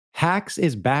Hacks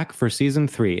is back for season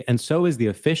 3, and so is the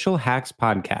official Hacks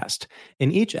podcast.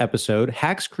 In each episode,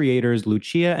 Hacks creators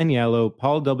Lucia Agnello,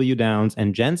 Paul W. Downs,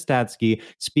 and Jen Statsky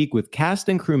speak with cast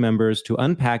and crew members to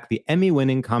unpack the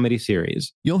Emmy-winning comedy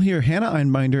series. You'll hear Hannah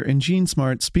Einbinder and Gene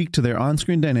Smart speak to their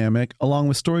on-screen dynamic, along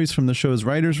with stories from the show's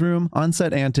writer's room,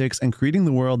 on-set antics, and creating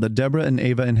the world that Deborah and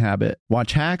Ava inhabit.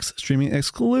 Watch Hacks, streaming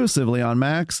exclusively on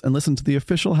Max, and listen to the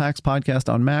official Hacks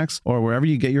podcast on Max or wherever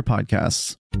you get your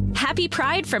podcasts. Happy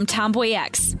Pride from Tomboy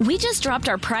X. We just dropped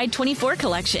our Pride 24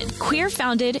 collection. Queer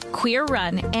founded, queer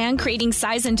run, and creating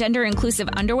size and gender inclusive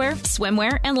underwear,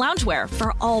 swimwear, and loungewear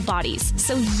for all bodies,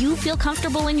 so you feel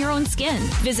comfortable in your own skin.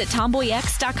 Visit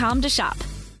tomboyx.com to shop.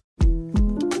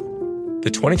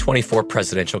 The 2024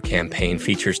 presidential campaign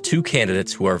features two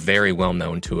candidates who are very well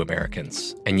known to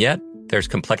Americans. And yet, there's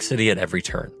complexity at every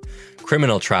turn.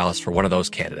 Criminal trials for one of those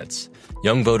candidates.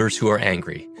 Young voters who are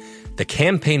angry. The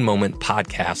Campaign Moment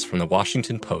podcast from the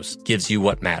Washington Post gives you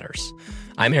what matters.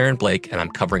 I'm Aaron Blake, and I'm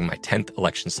covering my 10th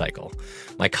election cycle.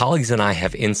 My colleagues and I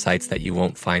have insights that you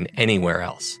won't find anywhere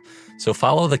else. So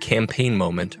follow The Campaign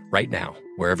Moment right now,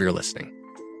 wherever you're listening.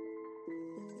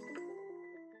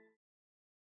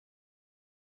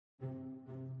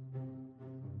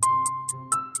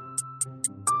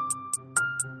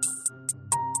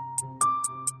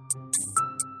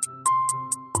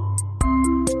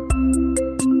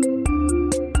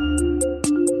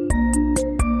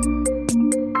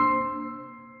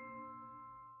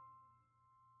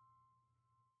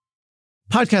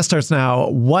 Podcast starts now.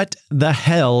 What the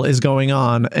hell is going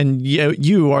on? And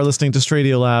you are listening to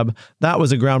Stradio Lab. That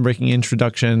was a groundbreaking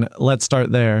introduction. Let's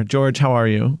start there. George, how are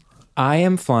you? I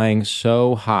am flying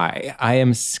so high. I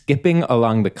am skipping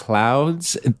along the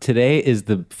clouds. Today is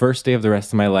the first day of the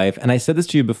rest of my life. And I said this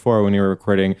to you before when you were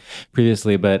recording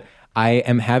previously, but I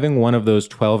am having one of those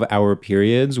 12-hour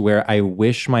periods where I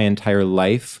wish my entire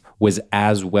life was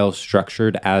as well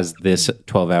structured as this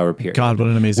 12-hour period. God, what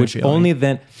an amazing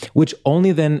feeling. Which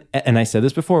only then, and I said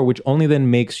this before, which only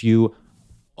then makes you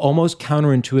almost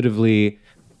counterintuitively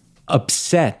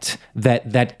upset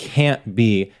that that can't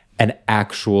be an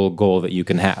actual goal that you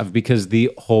can have, because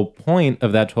the whole point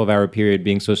of that 12-hour period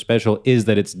being so special is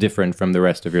that it's different from the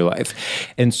rest of your life.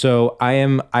 And so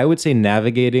I would say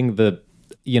navigating the,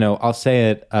 I'll say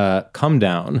it, come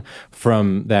down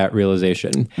from that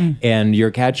realization. And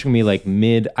you're catching me like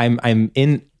I'm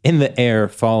in the air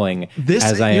falling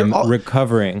as I am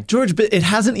recovering. George, but it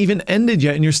hasn't even ended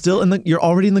yet, and you're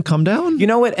already in the come down? You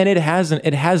know what? And it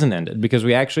hasn't ended, because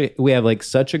we have like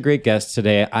such a great guest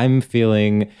today. I'm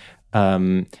feeling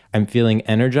energized.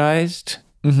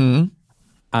 Mm-hmm.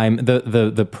 I'm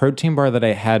the protein bar that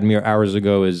I had mere hours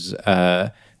ago is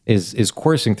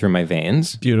coursing through my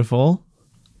veins. Beautiful.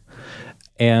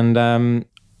 And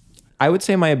I would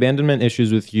say my abandonment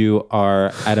issues with you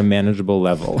are at a manageable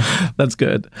level. That's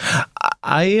good.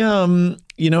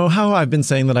 You know how I've been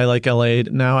saying that I like LA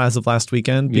now as of last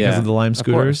weekend because of the Lime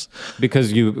scooters?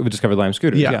 Because you discovered Lime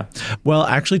scooters. Yeah. Well,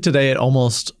 actually today it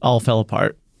almost all fell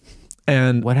apart.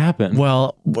 And what happened?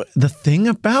 Well, the thing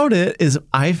about it is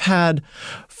I've had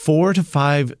 4 to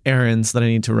 5 errands that I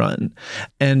need to run,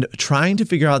 and trying to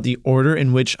figure out the order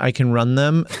in which I can run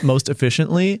them most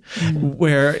efficiently,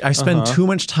 where I spend too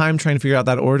much time trying to figure out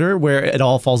that order where it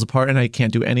all falls apart and I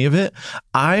can't do any of it.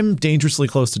 I'm dangerously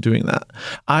close to doing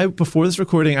that. Before this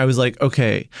recording, I was like,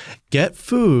 okay, get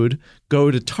food, go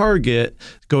to Target,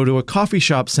 go to a coffee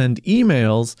shop, send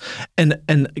emails,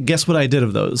 and guess what I did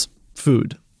of those?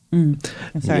 Food.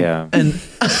 Sorry. Yeah. And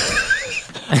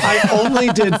I only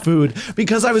did food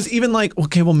because I was even like,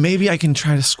 okay, well, maybe I can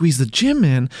try to squeeze the gym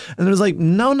in. And it was like,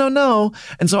 no.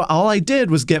 And so all I did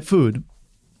was get food.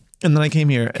 And then I came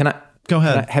here. Go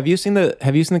ahead. Have you seen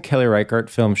the Kelly Reichardt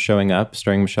film Showing Up,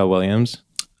 starring Michelle Williams?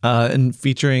 And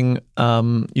featuring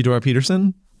Eudora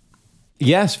Peterson?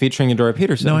 Yes, featuring Eudora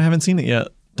Peterson. No, I haven't seen it yet.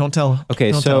 Don't tell.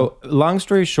 Okay, long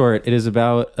story short, it is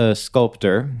about a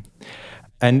sculptor.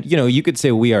 And, you could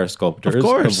say we are sculptors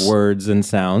of words and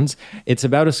sounds. It's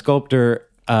about a sculptor.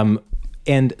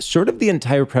 And sort of the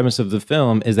entire premise of the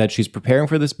film is that she's preparing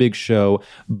for this big show,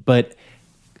 but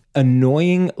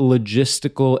annoying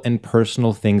logistical and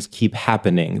personal things keep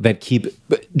happening that keep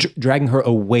dragging her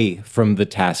away from the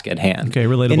task at hand. Okay,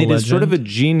 relatable. And it is legend.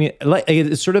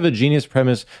 sort of a genius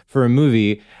premise for a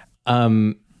movie.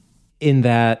 In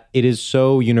that it is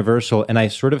so universal, and I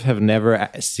sort of have never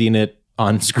seen it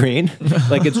on screen.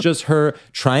 Like, it's just her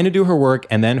trying to do her work,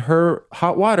 and then her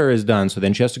hot water is done, so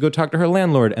then she has to go talk to her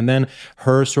landlord, and then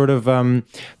her sort of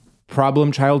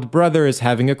problem child brother is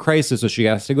having a crisis, so she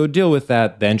has to go deal with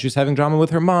that. Then she's having drama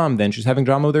with her mom. Then she's having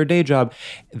drama with her day job.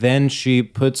 Then she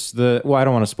puts I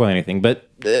don't want to spoil anything, but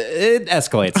it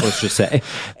escalates, let's just say.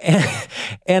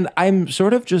 And I'm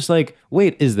sort of just like,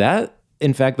 wait, is that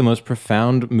in fact the most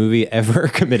profound movie ever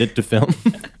committed to film?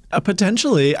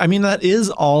 Potentially. I mean, that is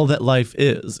all that life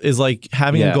is like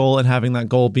having a goal and having that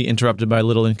goal be interrupted by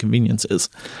little inconveniences.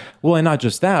 Well, and not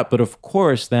just that, but of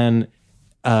course, then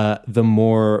the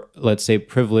more, let's say,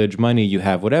 privilege, money you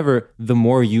have, whatever, the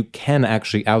more you can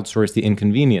actually outsource the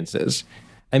inconveniences.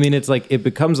 I mean, it's like, it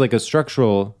becomes like a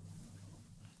structural,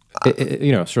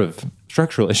 sort of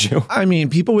structural issue. I mean,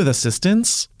 people with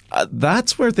assistants,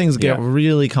 that's where things get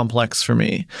really complex for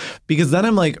me, because then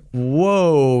I'm like,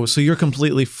 whoa, so you're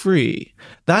completely free.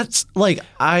 That's like,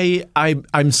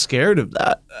 I'm scared of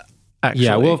that. Actually.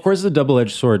 Yeah, well, of course, it's a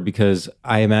double-edged sword, because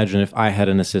I imagine if I had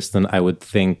an assistant, I would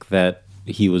think that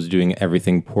he was doing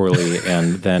everything poorly,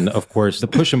 and then, of course, the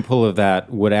push and pull of that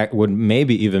would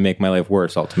maybe even make my life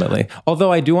worse ultimately.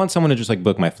 Although I do want someone to just like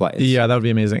book my flights. Yeah, that would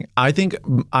be amazing. I think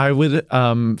I would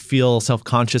feel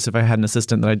self-conscious if I had an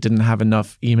assistant that I didn't have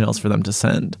enough emails for them to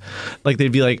send. Like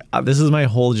they'd be like, "This is my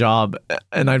whole job,"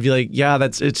 and I'd be like, "Yeah,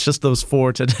 it's just those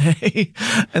 4 today,"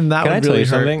 and that Can would I tell really you hurt.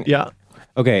 something? Yeah.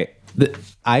 Okay,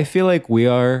 I feel like we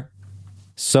are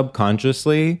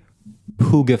subconsciously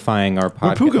poogifying our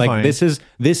podcast. We're poogifying. Like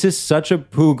this is such a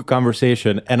poog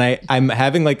conversation, and I'm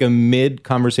having like a mid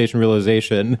conversation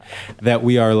realization that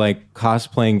we are like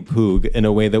cosplaying poog in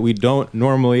a way that we don't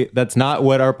normally. That's not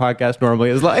what our podcast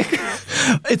normally is like.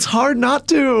 It's hard not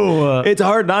to. It's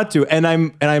hard not to, and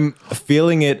I'm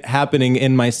feeling it happening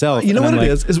in myself. You know and what I'm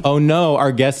it is? Oh no,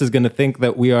 our guest is going to think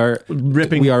that we are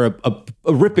ripping. We are a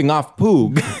ripping off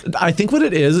poog. I think what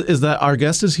it is that our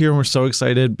guest is here and we're so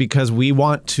excited because we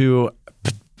want to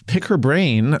pick her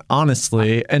brain,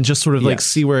 honestly, and just sort of like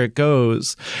see where it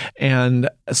goes. And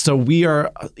so we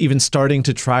are even starting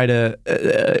to try to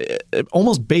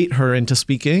almost bait her into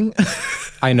speaking.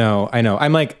 I know.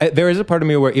 I'm like, there is a part of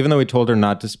me where even though we told her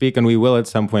not to speak, and we will at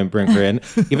some point bring her in,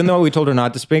 even though we told her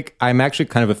not to speak, I'm actually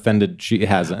kind of offended she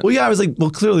hasn't. Well, yeah, I was like, well,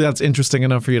 clearly that's interesting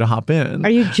enough for you to hop in.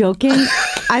 Are you joking?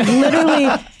 I've literally,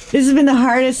 this has been the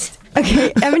hardest.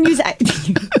 Okay, Evan,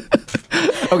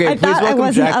 Okay, I please thought I welcome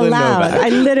wasn't Jacqueline allowed. Novak. I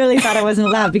literally thought I wasn't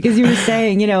allowed because you were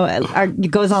saying,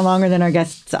 it goes on longer than our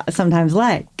guests sometimes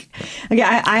like. Okay,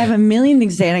 I have a million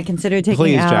things to say, and I consider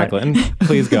taking out. Jacqueline,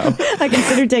 please go. I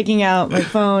consider taking out my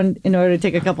phone in order to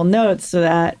take a couple notes so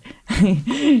that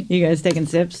you guys taking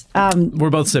sips. We're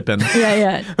both sipping.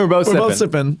 Yeah. We're both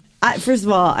sipping. First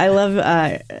of all, I love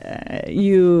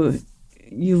you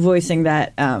voicing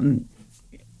that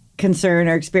concern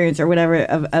or experience or whatever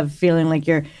of feeling like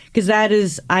because that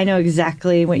is, I know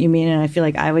exactly what you mean, and I feel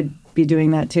like I would be doing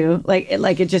that too. It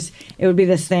would be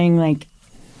this thing like,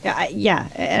 yeah.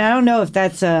 And I don't know if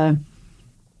that's I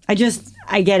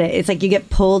get it. It's like you get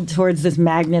pulled towards this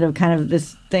magnet of kind of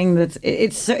this thing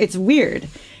it's weird.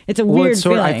 It's a weird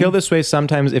feeling. I feel this way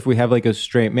sometimes if we have like a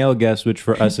straight male guest, which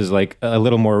for us is like a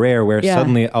little more rare, where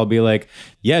suddenly I'll be like,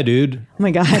 yeah, dude. Oh my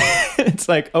God. It's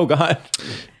like, oh God.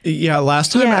 Yeah,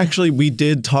 last time actually we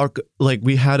did talk, like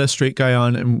we had a straight guy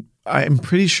on, and I'm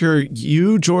pretty sure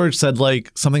you, George, said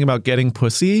like something about getting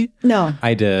pussy. No.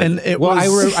 I did. And I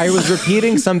was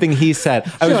repeating something he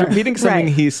said. I was repeating something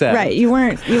he said. Right. You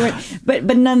weren't, but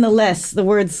nonetheless, the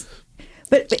words.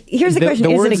 But here's the question: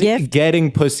 is it a gift?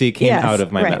 Getting pussy came out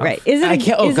of my mouth. Right. Is it? I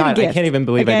can't. Oh God! I can't even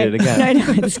believe I did it again. No, I know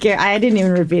it's scary. I didn't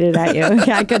even repeat it at you.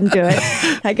 I couldn't do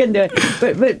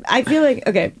it. But I feel like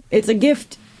it's a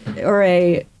gift or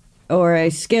a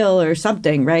skill or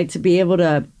something, right? To be able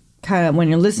to kind of, when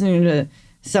you're listening to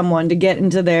someone, to get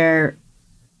into their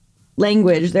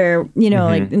language, their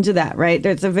like into that, right?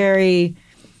 It's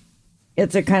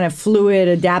a kind of fluid,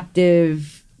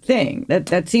 adaptive thing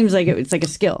that seems like it's like a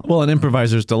skill. Well, an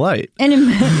improviser's delight. An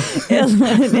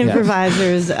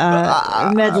improviser's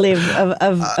medley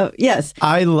of yes.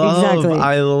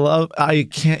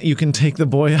 You can take the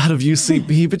boy out of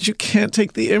UCB, but you can't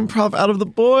take the improv out of the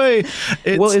boy.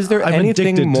 Is there I'm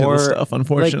anything more to this stuff,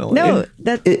 unfortunately?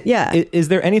 Is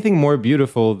there anything more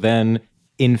beautiful than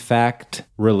in fact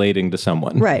relating to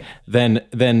someone, right? Then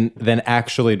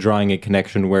actually drawing a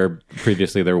connection where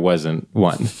previously there wasn't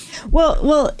one.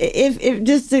 Well, if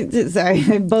just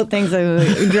sorry, both things I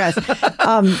addressed.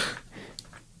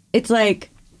 It's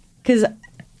like, because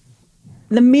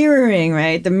the mirroring,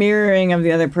 right? The mirroring of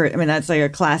the other person. I mean, that's like a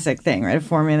classic thing, right?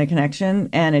 Forming the connection,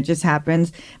 and it just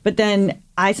happens. But then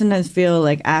I sometimes feel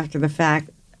like after the fact,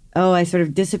 I sort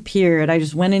of disappeared. I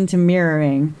just went into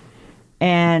mirroring.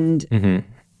 And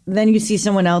then you see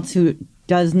someone else who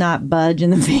does not budge in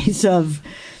the face of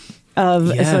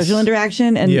of a Yes. social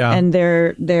interaction, and Yeah. and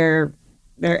their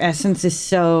essence is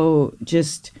so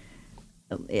just,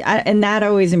 and that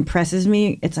always impresses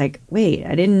me. It's like, wait,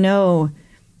 I didn't know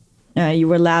you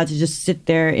were allowed to just sit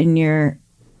there in your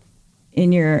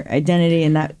identity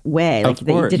in that way, like Of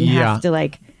that you course. didn't Yeah. have to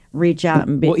like reach out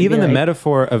and be. Well, even be the like,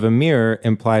 metaphor of a mirror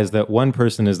implies that one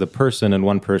person is the person and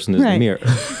one person is the Right. mirror.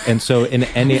 And so in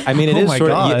any, I mean, it Oh is my sort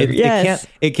God. of, Yes.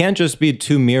 it can't just be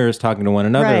two mirrors talking to one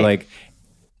another. Right. Like,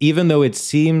 even though it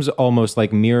seems almost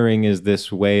like mirroring is this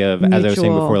way of, as I was saying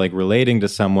Mutual. before, like relating to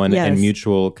someone Yes. and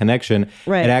mutual connection,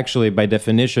 Right. it actually by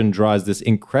definition draws this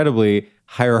incredibly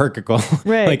hierarchical,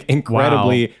 Right. like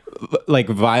incredibly like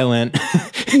violent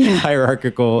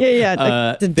hierarchical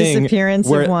like the thing disappearance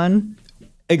where- of one.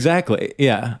 Exactly.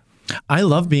 Yeah. I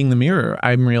love being the mirror,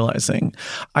 I'm realizing.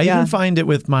 I Yeah. even find it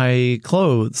with my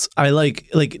clothes. I like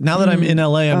now that I'm in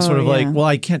LA, I'm sort of yeah. like, well,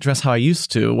 I can't dress how I used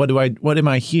to. What am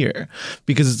I here?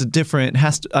 Because it's a different,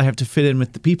 I have to fit in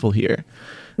with the people here.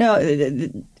 No,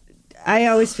 I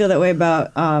always feel that way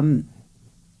about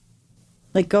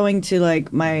like going to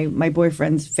like my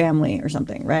boyfriend's family or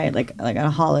something, right? Like on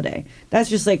a holiday. That's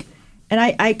just like, and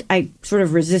I sort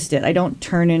of resist it. I don't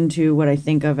turn into what I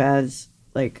think of as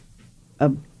like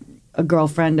a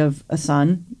girlfriend of a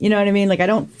son. You know what I mean? Like I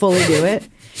don't fully do it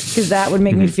because that would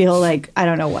make me feel like I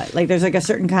don't know what. Like there's like a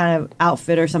certain kind of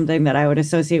outfit or something that I would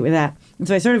associate with that. And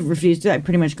so I sort of refuse to. I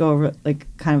pretty much go over like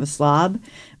kind of a slob,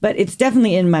 but it's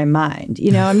definitely in my mind.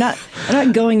 You know, I'm not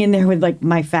going in there with like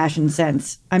my fashion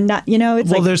sense. I'm not. You know,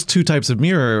 it's Well, like there's two types of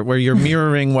mirror where you're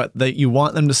mirroring what that you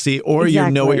want them to see, or you know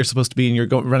Exactly. what you're supposed to be and you're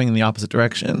running in the opposite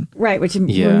direction. right, which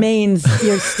Yeah. remains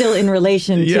you're still in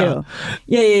relation Yeah. to.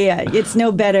 Yeah. It's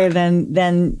no better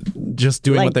than Just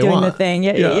doing like what they doing want. the thing.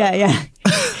 Yeah.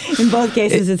 In both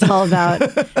cases, it's all about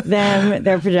them,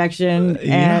 their projection,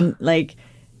 and like,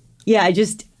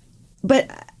 but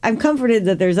I'm comforted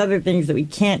that there's other things that we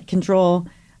can't control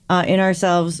in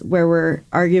ourselves where we're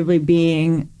arguably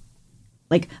being,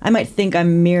 like, I might think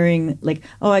I'm mirroring, like,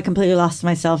 oh, I completely lost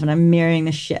myself and I'm mirroring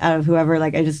the shit out of whoever,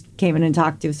 like, I just came in and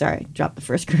talked to. Sorry, dropped the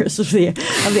first curse of the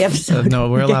episode. No,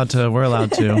 we're allowed to. We're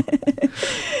allowed to.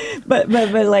 But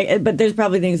there's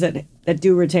probably things that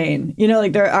do retain. You know,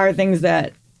 like there are things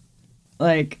that,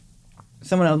 like,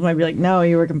 someone else might be like, no,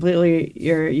 you were completely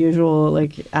your usual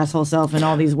like asshole self in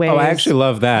all these ways. Oh, I actually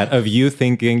love that of you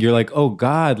thinking you're like, oh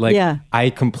God, like Yeah. I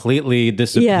completely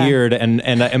disappeared and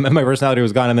my personality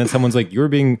was gone, and then someone's like, you're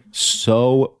being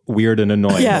so weird and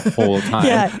annoying Yeah. the whole time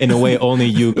Yeah. in a way only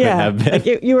you could have been. Like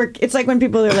you were. It's like when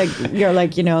people are like, you're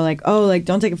like, you know, like, oh, like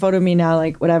don't take a photo of me now,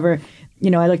 like whatever. You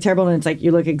know, I look terrible, and it's like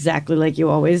you look exactly like you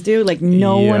always do. Like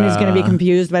no one is going to be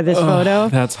confused by this photo.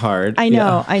 That's hard. I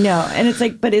know, and it's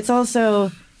like, but it's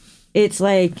also, it's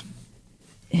like,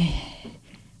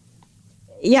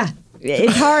 yeah,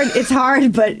 it's hard. It's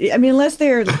hard, but I mean, unless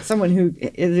they're someone who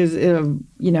is,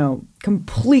 you know,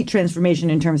 complete transformation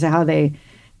in terms of how they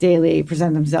daily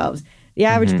present themselves. The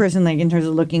average person, like in terms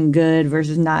of looking good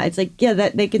versus not, it's like, yeah,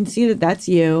 that they can see that that's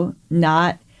you,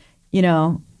 not, you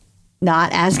know,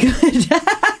 not as good.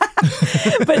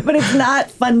 but it's not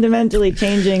fundamentally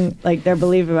changing like their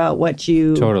belief about what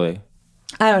you Totally.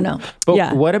 I don't know. But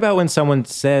yeah. what about when someone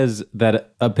says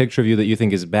that a picture of you that you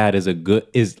think is bad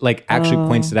is like actually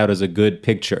points it out as a good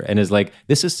picture and is like,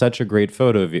 this is such a great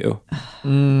photo of you.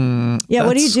 Yeah,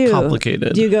 what do you That's do?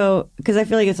 complicated. Do you go, because I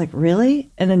feel like it's like, really?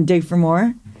 And then dig for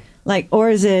more? Like, or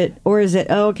is it,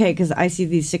 oh, okay, because I see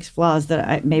these 6 flaws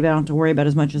that maybe I don't have to worry about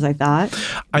as much as I thought.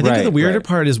 I think Right, the weirder right.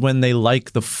 part is when they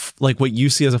like like what you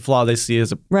see as a flaw, they see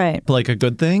as a Right. like a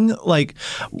good thing. Like,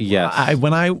 Yes.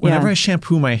 whenever Yeah. I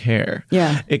shampoo my hair,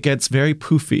 Yeah. it gets very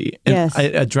poofy, and Yes.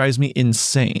 it drives me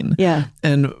insane. Yeah.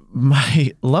 And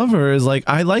my lover is like,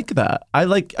 I like that. I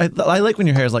like when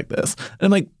your hair is like this. And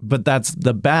I'm like, but that's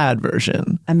the bad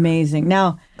version. Amazing.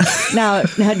 Now,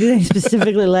 do they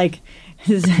specifically like?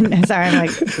 Sorry, I'm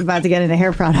like about to get into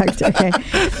hair product. Okay,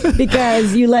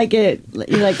 because you like it.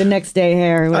 You like the next day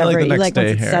hair, or whatever. I like the you next like day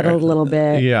once it's hair. settled a little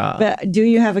bit. Yeah. But do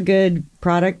you have a good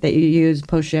product that you use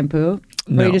post shampoo?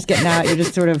 Or No. you're just getting out, you're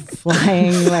just sort of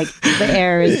flying, like the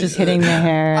air is just hitting the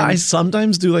hair. I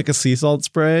sometimes do like a sea salt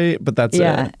spray, but that's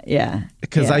it. Yeah.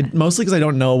 Because yeah. mostly because I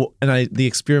don't know, and the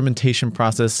experimentation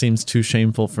process seems too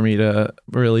shameful for me to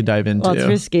really dive into. Well, it's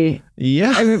risky.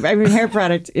 Yeah, I mean, hair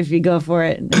product, if you go for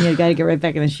it, then you got to get right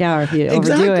back in the shower if you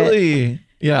overdo it. exactly.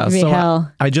 Yeah, It'd be so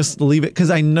hell. I just leave it because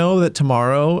I know that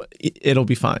tomorrow it'll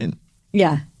be fine.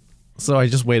 Yeah. So I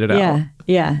just wait it out. Yeah.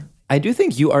 Yeah. I do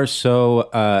think you are so,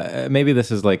 maybe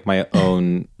this is like my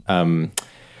own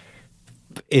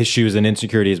issues and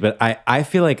insecurities, but I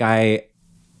feel like I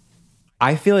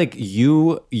I feel like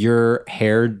your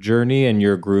hair journey and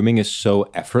your grooming is so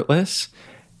effortless.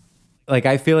 Like,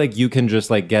 I feel like you can just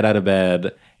like get out of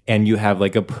bed and you have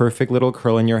like a perfect little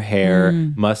curl in your hair,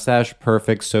 mustache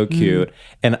perfect, so cute.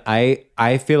 And I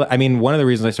feel, I mean, one of the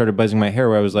reasons I started buzzing my hair,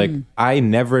 where I was like, I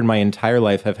never in my entire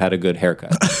life have had a good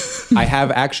haircut. I have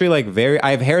actually like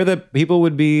I have hair that people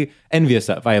would be envious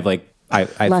of. I have like, I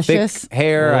have thick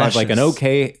hair. I have like an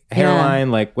okay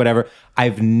hairline, like whatever.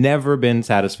 I've never been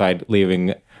satisfied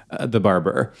leaving the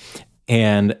barber.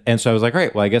 And so I was like, all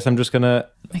right, well, I guess I'm just gonna,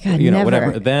 never.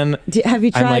 whatever. Then have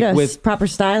you tried with proper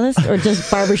stylist or just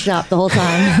barbershop the whole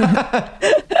time?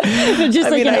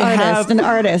 Just like an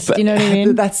artist. You know what I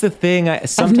mean? That's the thing.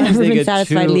 I've never been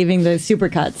satisfied leaving the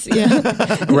supercuts. You know?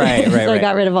 Right. So I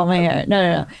got rid of all my hair.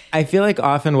 No. I feel like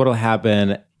often what'll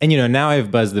happen, and now I've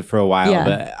buzzed it for a while,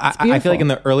 but I feel like in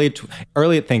the early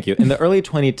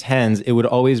 2010s, it would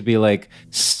always be like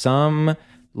some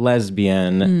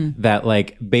lesbian that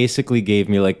like basically gave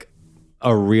me like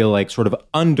a real like sort of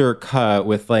undercut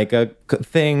with like a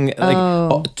thing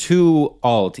like too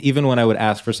alt, even when I would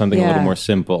ask for something a little more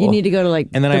simple. You need to go to like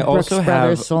and then the I also Brooks have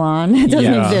Brothers salon. It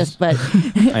doesn't exist, but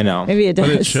I know maybe it does.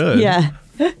 But it should. Yeah.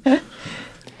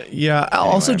 Yeah.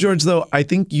 Also, George, though, I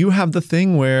think you have the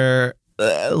thing where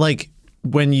like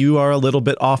when you are a little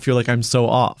bit off, you're like, I'm so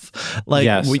off. Like,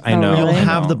 yes, I know. You'll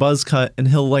have the buzz cut and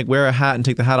he'll like wear a hat and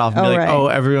take the hat off and be like, oh,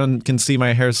 everyone can see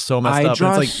my hair's so messed up.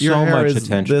 Draw and it's like, your so hair much is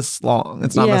attention. this long.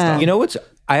 It's not messed up. You know what's,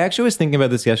 I actually was thinking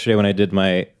about this yesterday when I did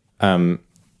my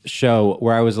show,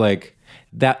 where I was like,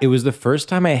 that it was the first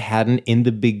time I hadn't in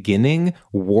the beginning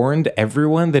warned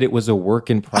everyone that it was a work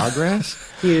in progress.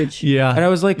 Huge. Yeah. And I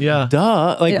was like,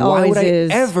 duh. Like, why would I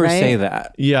ever say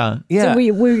that? Yeah. So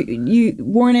you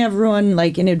warn everyone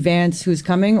like in advance who's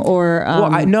coming, or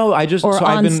I've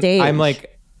been stage. I'm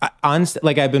like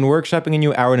I've been workshopping a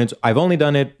new hour, and I've only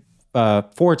done it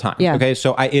 4 times. Yeah. Okay.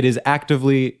 So it is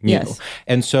actively new. Yes.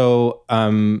 And so,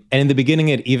 and in the beginning,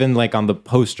 it even like on the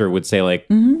poster would say like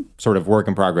sort of work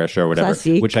in progress show or whatever,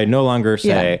 Classique. which I no longer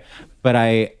say, but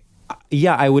I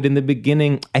would in the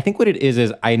beginning. I think what it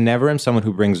is I never am someone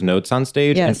who brings notes on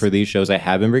stage. Yes. And for these shows, I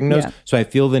have been bringing notes. Yeah. So I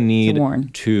feel the need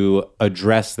to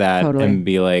address that and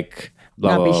be like,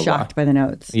 blah, not blah, be shocked by the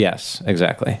notes. Yes,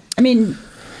 exactly. I mean,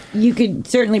 you could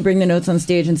certainly bring the notes on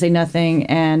stage and say nothing,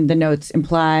 and the notes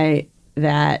imply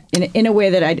that in a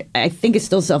way that I think is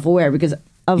still self-aware, because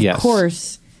of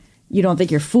course you don't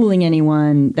think you're fooling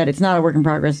anyone, that it's not a work in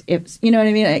progress. If you know what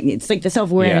I mean, it's like the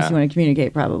self-awareness you want to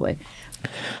communicate probably.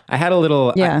 I had a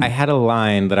little, I had a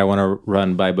line that I want to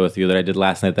run by both of you that I did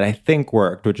last night that I think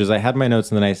worked, which is I had my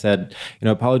notes and then I said,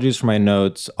 apologies for my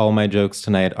notes. All my jokes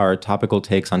tonight are topical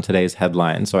takes on today's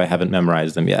headline, so I haven't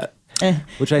memorized them yet,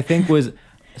 which I think was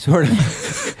sort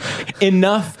of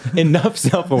enough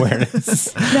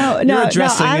self-awareness. No,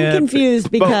 I'm confused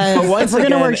because if we're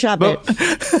going to workshop it.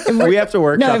 We have to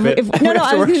workshop it. If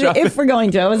we're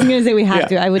going to. I wasn't going to say we have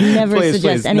to. I would never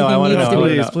suggest anything needs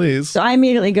to be. Please. So I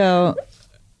immediately go,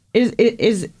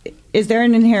 is there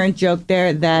an inherent joke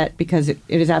there that because it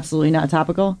is absolutely not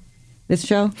topical? This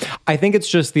show? I think it's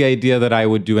just the idea that I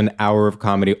would do an hour of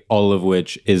comedy, all of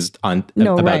which is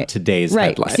about today's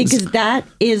headlines. See, because that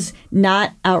is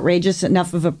not outrageous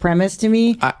enough of a premise to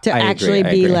me to actually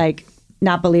be like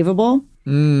not believable.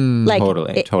 Like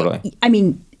totally. I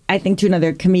mean, I think to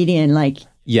another comedian, like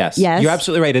yes, you're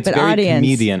absolutely right. It's very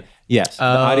comedian. Yes, the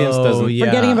audience doesn't.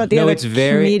 Forgetting about the other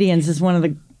comedians is one of the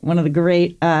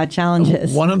great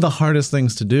challenges. One of the hardest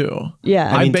things to do.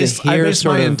 Yeah. I based my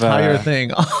entire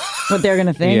thing what they're going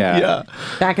to think. Yeah.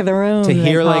 Back of the room. To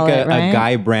hear like a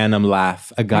Guy Branum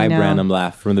laugh,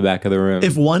 from the back of the room.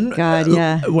 If when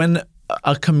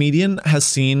a comedian has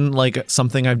seen like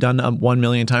something I've done 1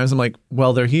 million times, I'm like,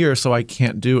 well, they're here, so I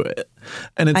can't do it.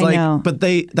 And it's but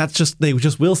they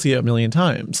just will see it 1 million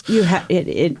times.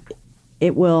 It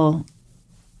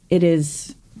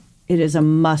is a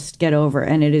must get over,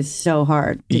 and it is so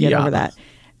hard to get over that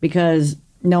because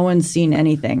no one's seen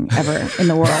anything ever in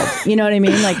the world. You know what I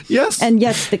mean? Like, yes. And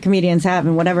yes, the comedians have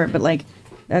and whatever, but like,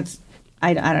 that's,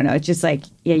 I don't know. It's just like,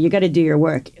 you got to do your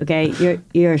work. Okay.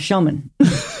 You're a showman.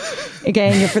 Okay.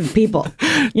 And you're for the people.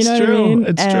 You know what I mean?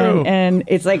 It's true. And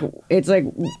it's like,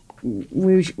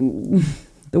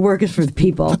 the work is for the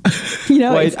people.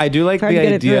 I do like the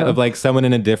idea of like someone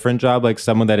in a different job, like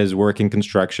someone that is working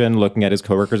construction, looking at his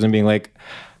coworkers and being like,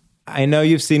 I know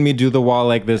you've seen me do the wall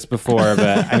like this before,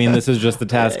 but I mean, this is just the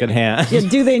task at hand. Yeah,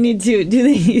 do they need to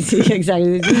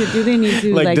exactly? Do they need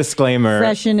to like disclaimer,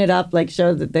 freshen it up, like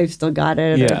show that they've still got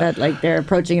it, or that like they're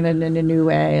approaching it in a new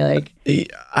way? Like,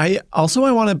 I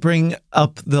want to bring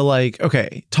up the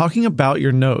okay, talking about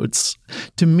your notes.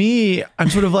 To me, I'm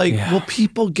sort of like, well,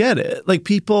 people get it. Like,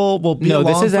 people will be along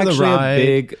this is for actually the ride.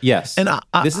 a big and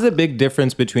this is a big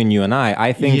difference between you and I.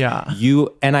 I think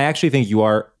you and I actually think you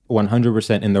are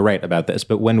 100% in the right about this.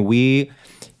 But when we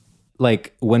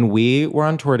were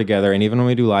on tour together, and even when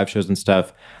we do live shows and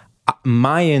stuff,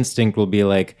 my instinct will be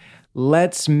like,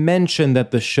 let's mention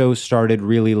that the show started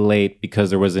really late because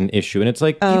there was an issue. And it's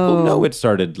like, people know it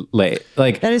started late.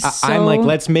 Like, that is I'm like,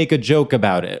 let's make a joke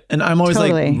about it. And I'm always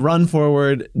like, run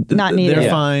forward. Not needed. They're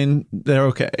fine. They're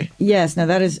okay. Yes. No,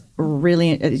 that is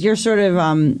really, you're sort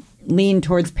of lean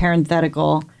towards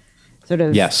parenthetical. Sort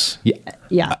of. Yes.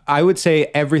 Yeah. I would say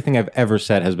everything I've ever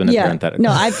said has been a parenthetical.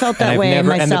 No, I've felt that way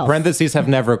myself. And the parentheses have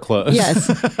never closed. Yes.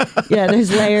 Yeah,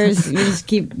 there's layers. You just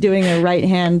keep doing a right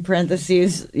hand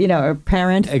parentheses, or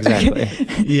parent. Exactly.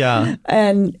 Yeah.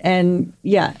 And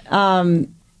yeah. I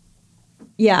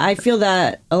feel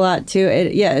that a lot too.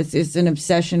 It's an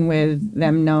obsession with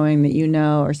them knowing that you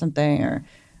know or something,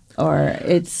 or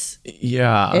it's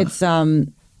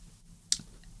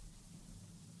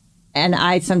and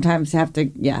I sometimes have to,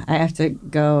 I have to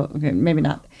go, okay, maybe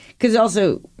not. Because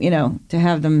also, to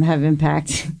have them have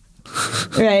impact,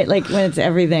 right? Like when it's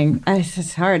everything.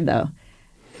 It's hard, though.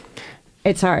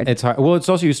 It's hard. It's hard. Well, it's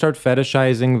also, you start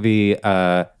fetishizing the,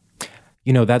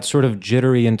 that sort of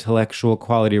jittery intellectual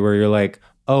quality where you're like,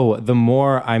 oh, the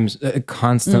more I'm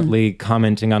constantly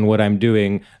commenting on what I'm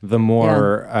doing, the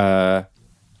more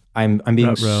I'm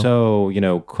being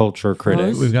so, culture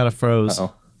critic. We've got a froze.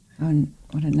 Uh-oh. Oh,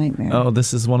 what a nightmare. Oh,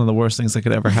 this is one of the worst things that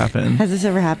could ever happen. Has this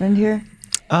ever happened here?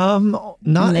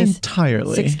 Not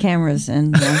entirely. 6 cameras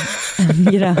and,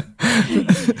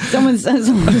 someone's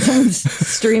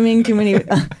streaming too many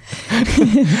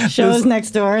shows next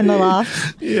door in the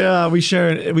loft. Yeah, we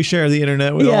share the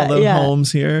internet with all the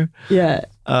homes here. Yeah,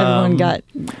 everyone got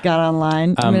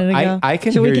online a minute ago. I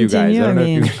can hear you guys. I don't know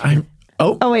if you...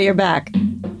 Oh, wait, you're back.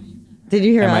 Did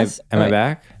you hear us? Am I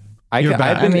back?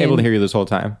 I've been able to hear you this whole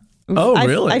time. Oh,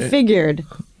 really? I figured.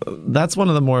 That's one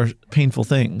of the more painful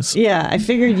things. Yeah, I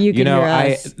figured you could hear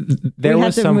us. There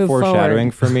was some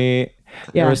foreshadowing for me.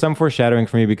 Yeah. There was some foreshadowing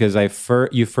for me because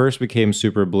you first became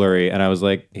super blurry, and I was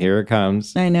like, here it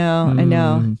comes. I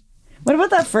know. What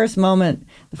about that first moment?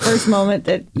 The first moment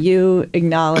that you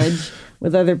acknowledge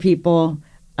with other people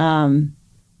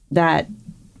that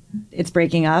it's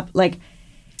breaking up? Like,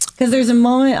 because there's a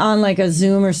moment on like a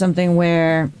Zoom or something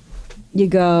where you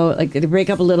go, like, they break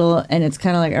up a little, and it's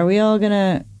kind of like, are we all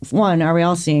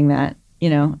seeing that?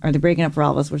 Are they breaking up for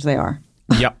all of us, which they are?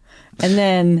 Yep. And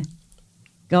then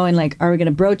going like, are we going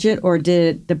to broach it, or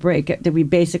did we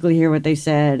basically hear what they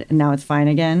said and now it's fine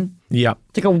again? Yeah.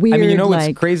 It's like a weird,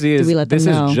 what's crazy is this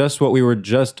is just what we were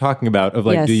just talking about of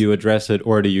like, do you address it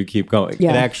or do you keep going?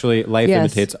 Yeah. It actually, life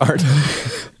imitates art.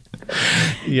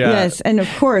 Yeah. Yes. And of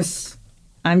course,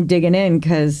 I'm digging in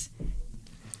because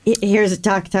here's a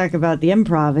talk about the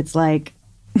improv. It's like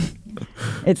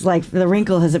the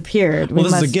wrinkle has appeared. We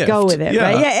must go with it,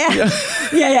 right?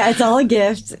 Yeah. It's all a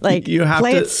gift. Like, you have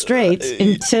play it straight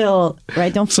until,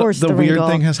 right? Don't force the wrinkle. The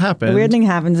weird thing has happened. The weird thing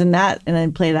happens, and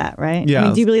then play that, right?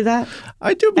 Yeah. Do you believe that?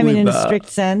 I do believe that. in a strict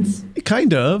sense.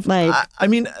 Kind of. Like,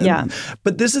 yeah.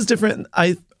 But this is different.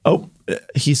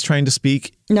 He's trying to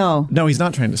speak. No, he's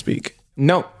not trying to speak.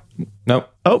 No.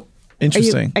 Oh,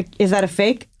 interesting. Is that a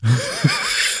fake?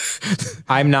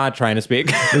 I'm not trying to speak.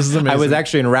 This is amazing. I was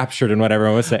actually enraptured in what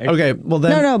everyone was saying. Okay, well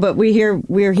then. No, but we hear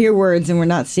words and we're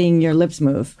not seeing your lips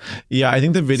move. Yeah, I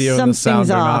think the video and the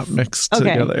sound are not mixed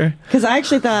together. Because I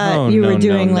actually thought you were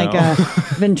doing like a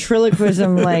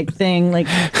ventriloquism like thing. Like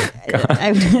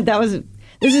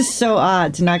this is so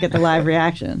odd to not get the live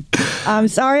reaction. I'm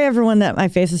sorry, everyone, that my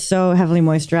face is so heavily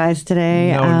moisturized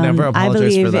today. No, never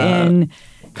apologize for that.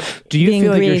 Do you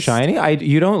feel like you're shiny?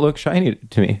 You don't look shiny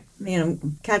to me. Man,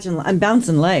 I'm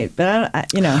bouncing light, but I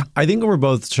think we're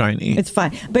both shiny. It's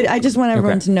fine, but I just want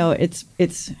everyone to know it's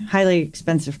highly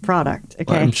expensive product.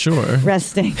 Okay, well, I'm sure.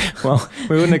 Resting. Well,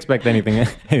 we wouldn't expect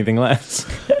anything less.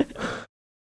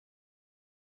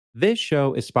 This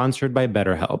show is sponsored by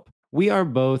BetterHelp. we are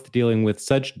both dealing with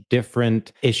such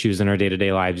different issues in our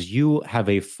day-to-day lives. You have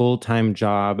a full-time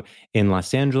job in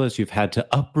Los Angeles. You've had to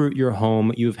uproot your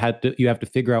home. You have to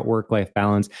figure out work-life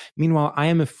balance. Meanwhile, I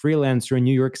am a freelancer in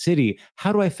New York City.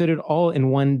 How do I fit it all in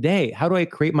one day? How do I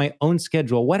create my own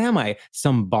schedule? What am I?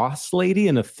 Some boss lady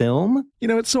in a film? You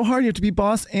know, it's so hard. You have to be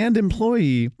boss and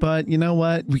employee. But you know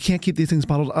what? We can't keep these things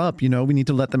bottled up. You know, we need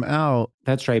to let them out.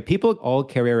 That's right. People all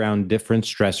carry around different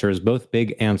stressors, both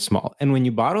big and small. And when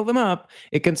you bottle them up,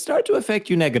 it can start to affect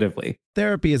you negatively.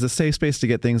 Therapy is a safe space to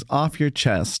get things off your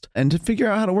chest and to figure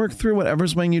out how to work through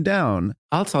whatever's weighing you down.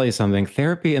 I'll tell you something.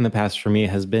 Therapy in the past for me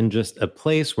has been just a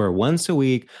place where once a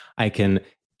week I can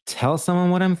tell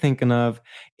someone what I'm thinking of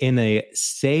in a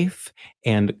safe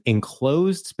and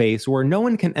enclosed space where no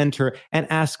one can enter and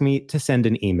ask me to send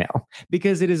an email,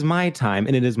 because it is my time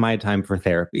and it is my time for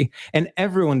therapy. And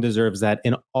everyone deserves that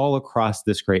in all across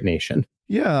this great nation.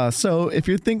 Yeah, so if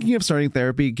you're thinking of starting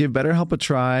therapy, give BetterHelp a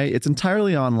try. It's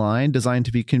entirely online, designed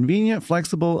to be convenient,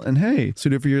 flexible, and hey,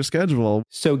 suited for your schedule.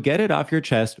 So get it off your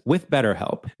chest with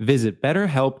BetterHelp. Visit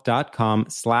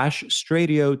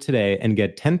betterhelp.com/Stradio today and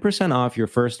get 10% off your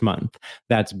first month.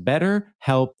 That's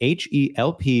BetterHelp,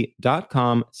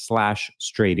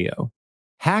 HELP.com/Stradio.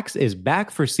 Hacks is back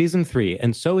for season 3,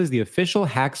 and so is the official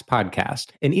Hacks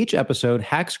podcast. In each episode,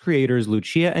 Hacks creators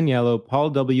Lucia Agnello, Paul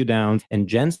W. Downs, and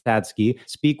Jen Statsky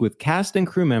speak with cast and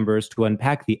crew members to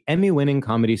unpack the Emmy-winning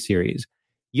comedy series.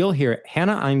 You'll hear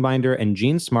Hannah Einbinder and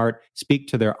Gene Smart speak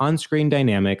to their on-screen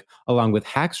dynamic, along with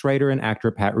Hacks writer and actor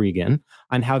Pat Regan,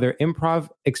 on how their improv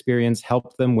experience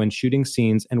helped them when shooting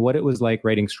scenes and what it was like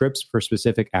writing scripts for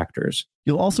specific actors.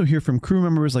 You'll also hear from crew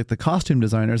members like the costume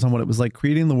designers on what it was like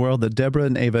creating the world that Deborah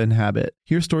and Ava inhabit.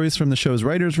 Hear stories from the show's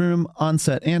writer's room,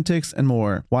 on-set antics, and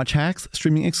more. Watch Hacks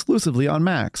streaming exclusively on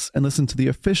Max, and listen to the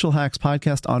official Hacks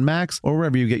podcast on Max or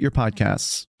wherever you get your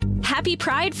podcasts. Happy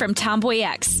Pride from Tomboy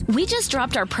X. We just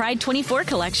dropped our Pride 24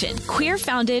 collection. Queer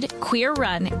founded, queer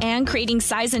run, and creating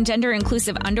size and gender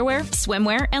inclusive underwear,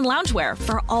 swimwear, and loungewear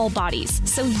for all bodies,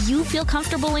 so you feel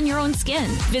comfortable in your own skin.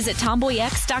 Visit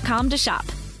tomboyx.com to shop.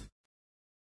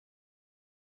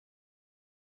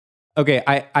 Okay,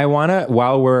 I want to,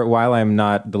 while I'm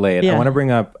not delayed, I want to bring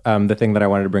up the thing that I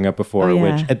wanted to bring up before,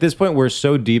 which at this point we're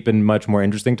so deep in much more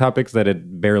interesting topics that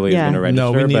it barely is going to register.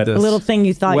 No, we need this. A little thing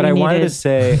you thought what you I needed. wanted to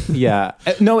say,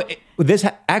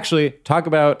 actually talk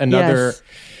about another... Yes.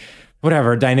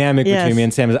 Whatever, dynamic between me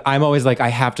and Sam is I'm always like, I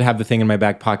have to have the thing in my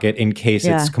back pocket in case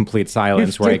it's complete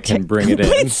silence where I can bring it in.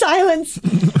 Complete silence.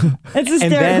 It's hysterical.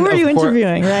 then, Who are you of course-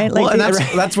 interviewing, right? Like, Well, and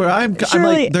that's where I'm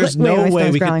like, there's no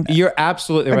way we can... You're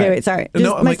absolutely right. Okay, wait, sorry.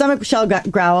 No, I'm my like- stomach shall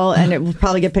growl, and it will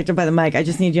probably get picked up by the mic. I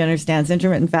just need you to understand. It's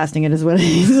intermittent fasting. It is what it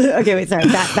is. Okay, wait, sorry.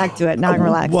 Back to it. Now I can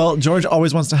relax. Well, George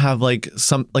always wants to have like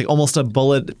almost a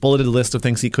bulleted list of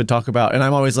things he could talk about, and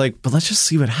I'm always like, but let's just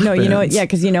see what happens. No, you know what? Yeah,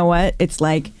 because you know what? It's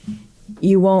like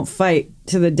you won't fight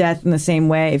to the death in the same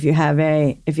way if you have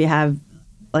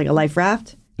like a life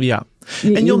raft. Yeah.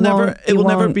 And it will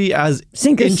never be as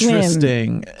sink or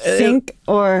interesting. Sink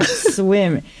or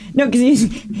swim. No, because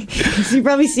you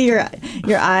probably see your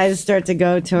eyes start to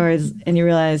go towards, and you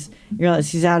realize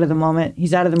he's out of the moment.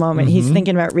 He's out of the moment. Mm-hmm. He's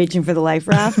thinking about reaching for the life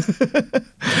raft.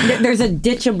 There's a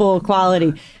ditchable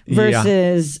quality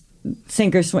versus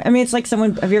sink or swim. I mean, it's like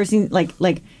someone. Have you ever seen like?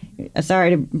 Sorry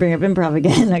to bring up improv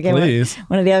again. Okay, please.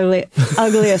 One of the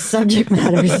ugliest subject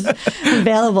matters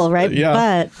available, right? Yeah.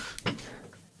 But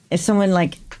if someone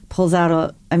like pulls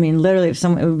out literally, if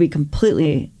someone, it would be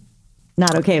completely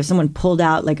not okay if someone pulled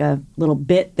out like a little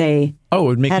bit they it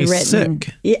would make had me written.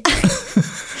 sick. Yeah.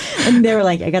 And they were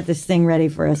like, I got this thing ready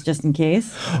for us just in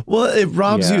case. Well, it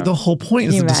robs you. The whole point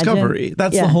is Can the you imagine? discovery.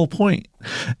 That's the whole point.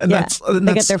 And that's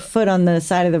they get their foot on the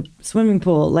side of the swimming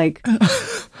pool. Like,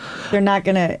 they're not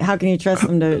gonna. How can you trust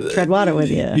them to tread water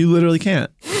with you? You literally can't.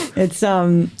 It's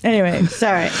anyway,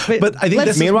 sorry. But I think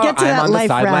let's this- Meanwhile, get to I'm that on the life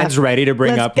sidelines raft. ready to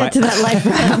bring Let's up get to that life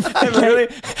raft. I'm literally,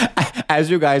 as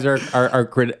you guys are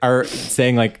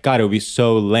saying like, God, it would be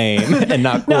so lame and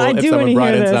not cool No, I if do someone wanna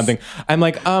brought hear in this. something. I'm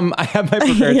like, I have my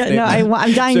prepared Yeah, no, statement.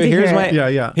 I'm dying so to here's hear my,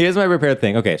 it. Yeah. Here's my prepared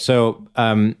thing. Okay, so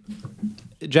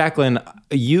Jacqueline,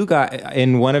 you got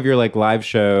in one of your like live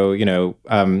show,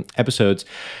 episodes,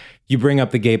 you bring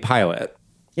up the gay pilot.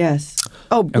 Yes.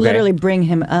 Oh, literally bring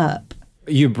him up.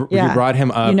 You brought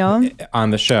him up on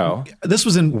the show. This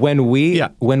was in when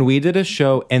we did a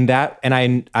show and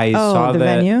I saw the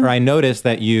that venue? or I noticed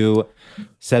that you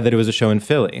said that it was a show in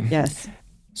Philly. Yes.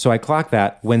 So I clocked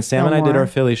that when Sam and I did our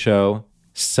Philly show.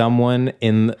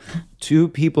 Two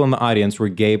people in the audience were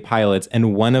gay pilots,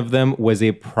 and one of them was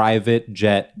a private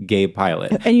jet gay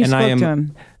pilot. And you spoke to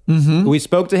him. We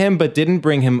spoke to him, but didn't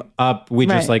bring him up. We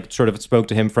just Right. like sort of spoke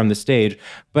to him from the stage.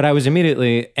 But I was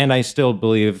immediately, and I still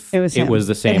believe It was him. the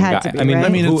It same had guy. to be, I mean, right? I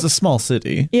mean, who- it's a small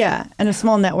city. Yeah, and a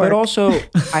small network. but also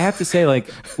I have to say, like,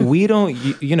 we don't,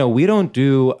 we don't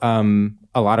do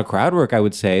a lot of crowd work, I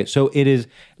would say. So it is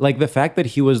like the fact that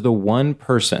he was the one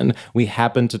person we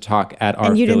happened to talk at our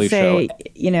and you Philly didn't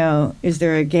say, show. is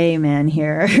there a gay man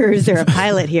here or is there a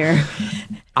pilot here?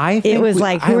 I think was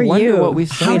like, who I are wonder you? what we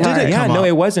said. How did it Yeah, come no, up?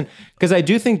 it wasn't, because I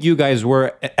do think you guys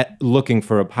were looking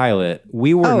for a pilot.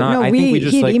 We were Oh not. no, I think we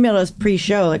just he had like emailed us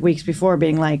pre-show like weeks before,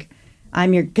 being like,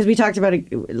 "I'm your," because we talked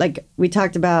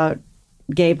about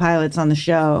gay pilots on the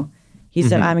show. He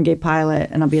said, "I'm a gay pilot,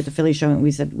 and I'll be at the Philly show." And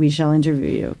we said, "We shall interview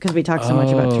you," because we talked so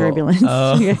much about turbulence.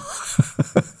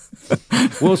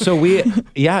 Well, so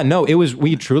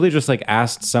we truly just like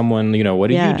asked someone, what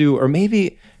do Yeah. you do, or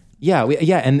maybe.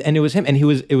 And it was him, and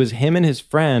it was him and his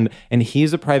friend, and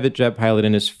he's a private jet pilot,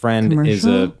 and his friend is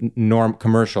a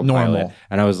commercial pilot,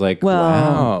 and I was like, Well,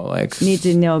 wow, like Need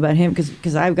to know about him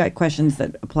because I've got questions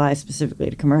that apply specifically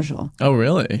to commercial. Oh,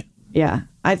 really? Yeah,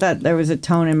 I thought there was a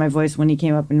tone in my voice when he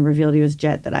came up and revealed he was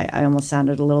jet that I almost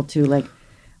sounded a little too like,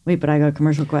 wait, but I got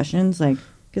commercial questions, like,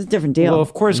 because it's a different deal. Well,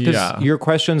 of course, because Yeah. your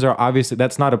questions are obviously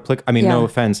that's not applicable. I mean, Yeah. no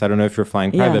offense, I don't know if you're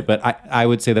flying Yeah. private, but I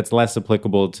would say that's less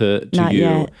applicable to Not you.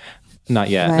 yet. Not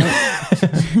yet.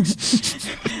 Right?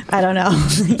 I don't know.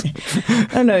 I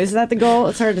don't know. Is that the goal?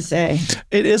 It's hard to say.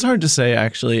 It is hard to say,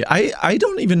 actually. I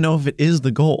don't even know if it is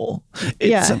the goal.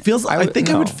 Yeah. Feels. I think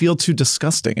I would feel too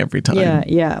disgusting every time.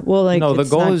 Yeah. Well, like, No, the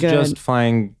it's goal not is good. just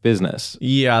flying business.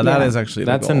 Yeah, that is Yeah. actually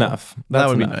the That's goal. enough. That That's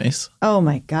would be enough. nice. Oh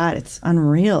my God, it's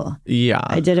unreal. Yeah.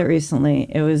 I did it recently.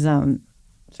 It was sorry,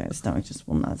 the stomach just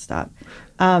will not stop.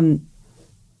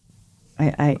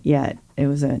 It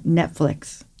was a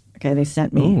Netflix. Okay, they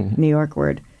sent me New York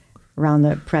word around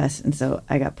the press, and so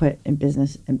I got put in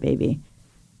business. And baby,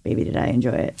 did I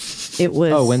enjoy it! It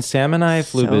was. Oh, when Sam and I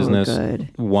flew so business good.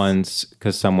 once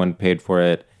because someone paid for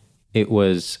it,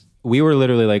 we were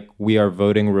literally like, we are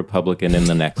voting Republican in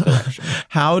the next election.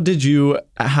 How did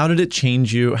it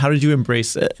change you? How did you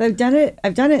embrace it? So I've done it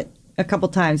a couple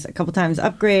times.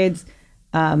 Upgrades.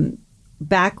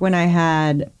 Back when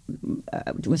I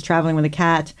was traveling with a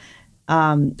cat,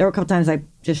 there were a couple times I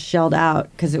just shelled out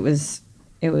because it was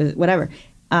whatever.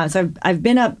 So I've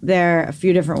been up there a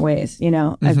few different ways.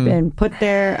 I've been put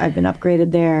there, I've been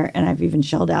upgraded there, and I've even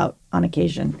shelled out on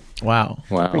occasion. Wow.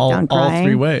 Wow. Break down All crying,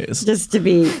 three ways. just to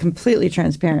be completely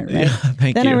transparent. Right? Yeah,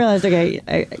 thank then you. I realized, okay,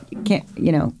 I can't.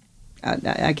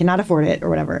 I cannot afford it or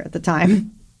whatever at the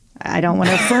time. I don't want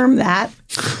to affirm that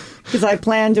because I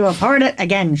plan to afford it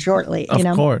again shortly. Of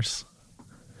course.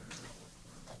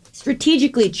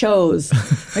 Strategically chose,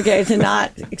 to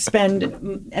not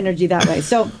expend energy that way.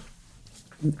 So,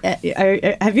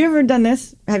 have you ever done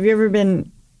this? Have you ever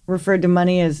been referred to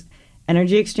money as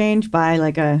energy exchange by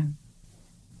like a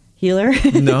healer?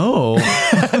 No.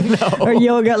 Or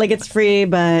yoga, like it's free,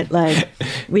 but like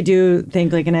we do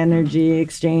think like an energy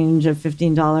exchange of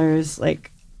 $15,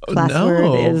 like class No.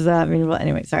 word is. Well,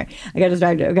 anyway, sorry, I got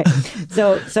distracted. Okay,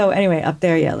 so anyway, up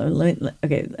there, yeah.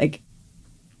 Okay, like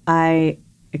I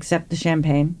accept the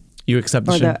champagne, You accept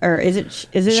the or is it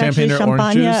champagne actually or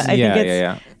orange champagne? juice? I Yeah, think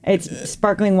yeah. it's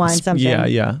sparkling wine, something.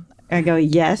 Yeah. I go,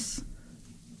 yes.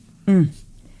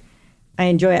 I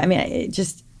enjoy it. I mean, it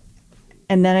just,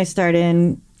 and then I start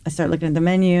looking at the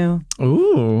menu.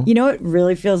 Ooh. You know what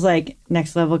really feels like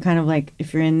next level, kind of like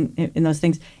if you're in those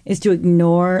things, is to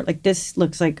ignore, like this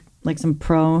looks like some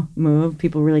pro move,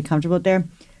 people really comfortable out there.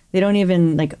 They don't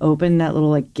even like open that little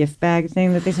like gift bag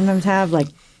thing that they sometimes have. Like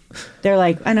they're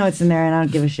like, I know it's in there and I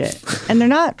don't give a shit. And they're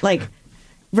not like,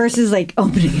 versus like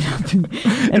opening it up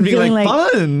and being feeling like,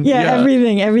 fun. Yeah,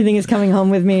 Yeah. everything is coming home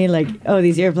with me. Like, oh,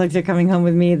 these earplugs are coming home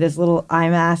with me. This little eye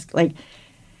mask, like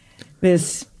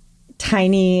this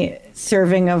tiny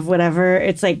serving of whatever.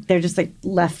 It's like they're just like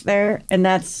left there, and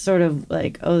that's sort of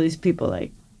like, oh, these people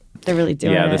like they're really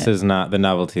doing it. Yeah, this is not, the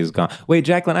novelty is gone. Wait,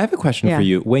 Jacqueline, I have a question Yeah. for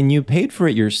you. When you paid for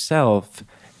it yourself,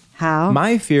 How?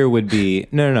 my fear would be,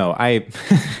 no,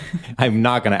 I'm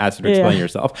not going to ask you to explain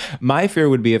yourself. My fear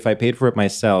would be if I paid for it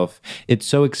myself, it's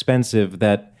so expensive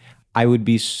that I would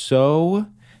be so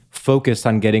focused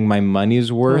on getting my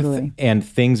money's worth Totally. and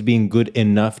things being good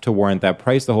enough to warrant that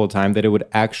price the whole time that it would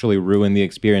actually ruin the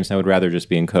experience. I would rather just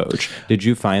be in coach. Did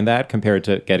you find that compared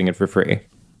to getting it for free?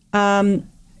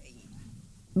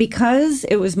 Because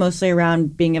it was mostly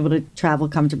around being able to travel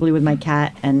comfortably with my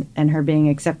cat and her being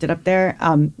accepted up there,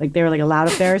 like they were like allowed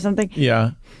up there or something.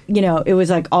 Yeah. It was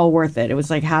like all worth it. It was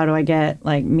like, how do I get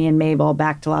like me and Mabel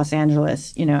back to Los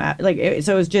Angeles? So it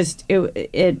was just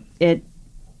it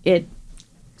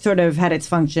sort of had its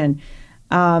function.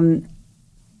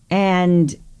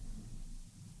 And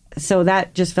so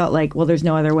that just felt like, well, there's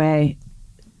no other way,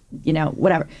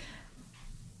 whatever.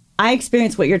 I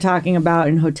experienced what you're talking about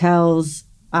in hotels,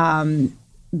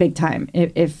 big time.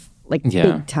 If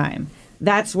big time.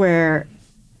 That's where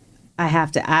I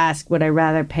have to ask, would I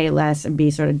rather pay less and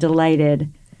be sort of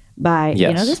delighted by,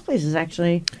 this place is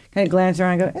actually, kind of glance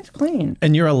around and go, it's clean.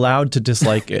 And you're allowed to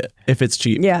dislike it if it's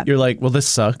cheap. Yeah. You're like, well, this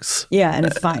sucks. Yeah, and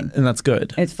it's fine. And that's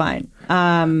good. It's fine.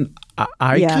 I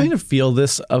kind of feel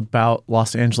this about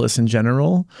Los Angeles in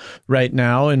general right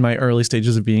now in my early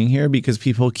stages of being here, because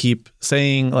people keep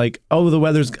saying like, oh, the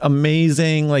weather's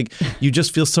amazing. Like, you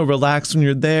just feel so relaxed when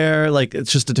you're there. Like,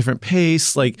 it's just a different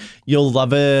pace. Like, you'll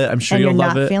love it. I'm sure you'll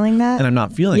love it. And you're not feeling that? And I'm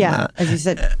not feeling that. Yeah, as you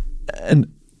said.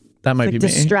 And that might be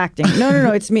distracting.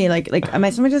 No, it's me. Like my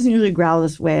stomach doesn't usually growl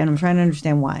this way, and I'm trying to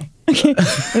understand why. Okay,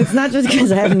 it's not just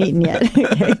because I haven't eaten yet.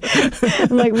 Okay?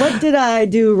 I'm like, what did I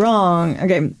do wrong?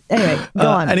 Okay, anyway, go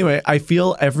on. Anyway, I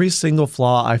feel every single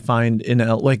flaw I find in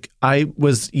like I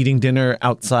was eating dinner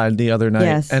outside the other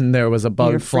night, and there was a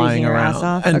bug flying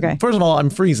around. And first of all, I'm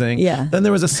freezing. Yeah. Then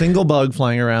there was a single bug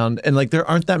flying around, and like there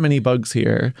aren't that many bugs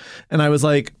here, and I was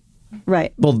like,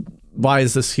 right. Well, why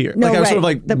is this here? No, like I was sort of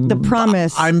like the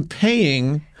promise. I'm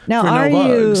paying now. For no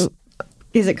bugs.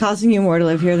 Is it costing you more to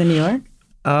live here than New York?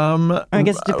 I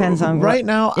guess it depends on right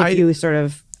now. If you sort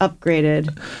of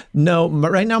upgraded. No,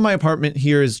 right now my apartment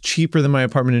here is cheaper than my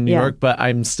apartment in New York, but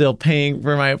I'm still paying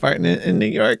for my apartment in New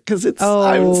York because it's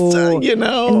I'm still,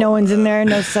 and no one's in there,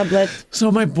 no sublet.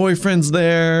 So my boyfriend's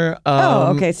there.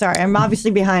 Okay, sorry, I'm obviously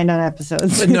behind on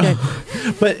episodes. But no,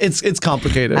 but it's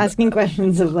complicated. Asking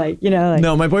questions of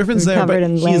no, my boyfriend's there, but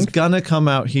he's length. gonna come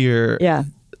out here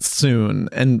soon,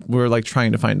 and we're like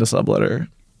trying to find a subletter.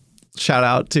 Shout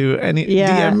out to any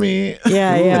DM me.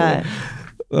 Yeah.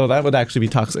 Oh, that would actually be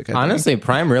toxic. Honestly,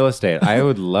 prime real estate. I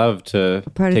would love to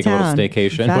take a little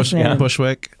staycation.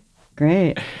 Bushwick.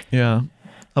 Great. Yeah.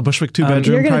 A Bushwick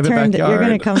 2-bedroom private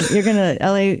backyard. You're gonna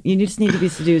LA. You just need to be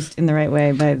seduced in the right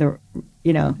way by the,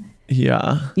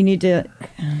 Yeah. You need to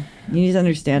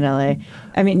understand LA.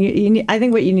 I mean, I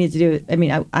think what you need to do. I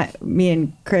mean, me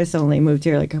and Chris only moved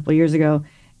here like a couple of years ago,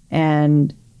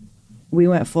 and we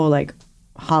went full like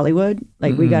Hollywood.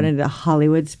 Like we got into the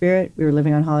Hollywood spirit. We were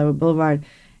living on Hollywood Boulevard.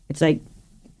 It's like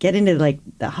get into like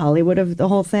the Hollywood of the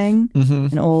whole thing,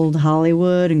 and old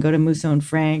Hollywood, and go to Musso and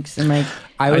Frank's, and like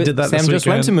I did that. Sam just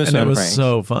went to Musso and it was Frank's.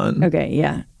 So fun.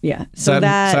 Okay, yeah. So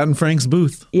sat in Frank's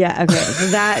booth. Yeah, okay. So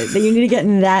that you need to get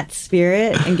in that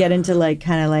spirit and get into like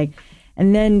kind of like,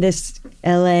 and then this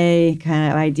LA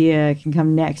kind of idea can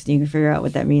come next, and you can figure out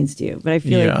what that means to you. But I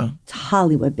feel like it's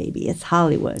Hollywood, baby. It's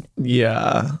Hollywood.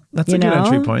 Yeah, that's a good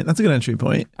entry point. That's a good entry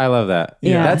point. I love that.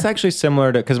 Yeah. That's actually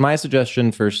similar to, because my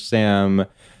suggestion for Sam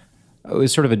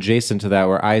was sort of adjacent to that,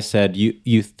 where I said,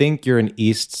 you think you're an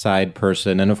East Side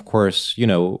person, and of course,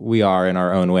 we are in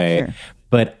our own way,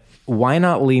 but why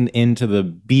not lean into the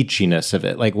beachiness of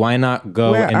it? Like, why not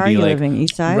go Where and are be you like, living?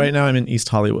 East Side? Right now I'm in East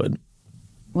Hollywood.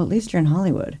 Well, at least you're in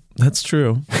Hollywood. That's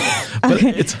true. But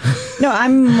it's No,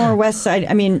 I'm more West Side.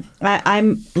 I mean,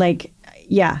 I'm like,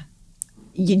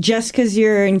 just because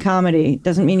you're in comedy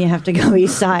doesn't mean you have to go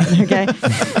East Side. Okay,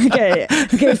 okay.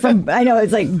 I know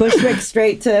it's like Bushwick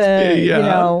straight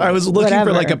to I was looking whatever.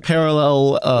 for like a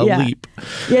parallel leap.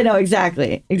 Yeah, no,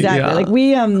 exactly. Yeah. Like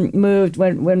we moved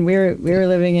when we were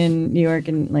living in New York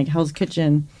in like Hell's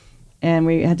Kitchen, and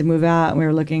we had to move out, and we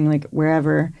were looking like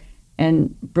wherever.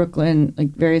 And Brooklyn, like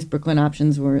various Brooklyn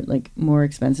options were like more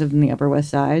expensive than the Upper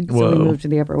West Side. So we moved to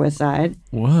the Upper West Side.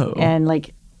 Whoa. And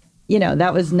like,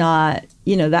 that was not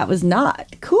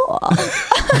cool.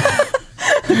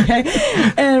 Okay.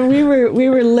 And we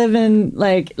were living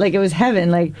like it was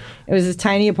heaven. Like it was this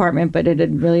tiny apartment, but it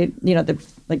had really, the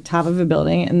like top of a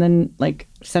building. And then like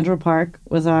Central Park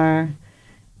was our,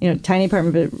 tiny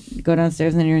apartment, but go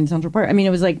downstairs and then you're in Central Park. I mean,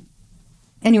 it was like,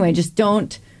 anyway, just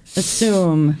don't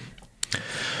assume.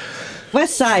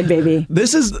 West Side, baby.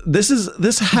 This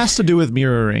has to do with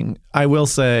mirroring, I will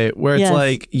say, where it's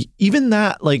like, even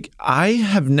that, like, I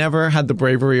have never had the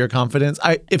bravery or confidence.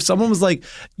 If someone was like,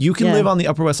 you can live on the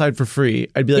Upper West Side for free,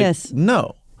 I'd be like,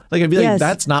 no. Like, I'd be like,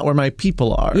 that's not where my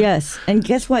people are. Yes. And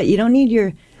guess what? You don't need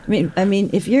your, I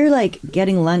mean, if you're like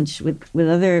getting lunch with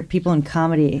other people in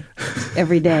comedy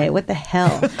every day, what the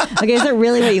hell? Okay, is that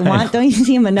really what you want? Don't you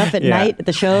see them enough at night at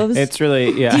the shows? It's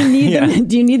really, Do you need them?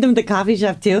 Do you need them at the coffee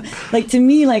shop too? Like to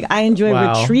me, like I enjoy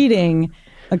retreating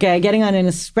Okay, getting on an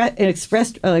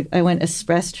express. I went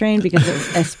express train because of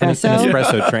espresso. An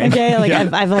espresso train. Okay, like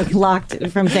I've like locked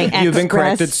from saying express. You've been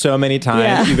corrected so many times.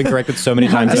 Yeah. You've been corrected so many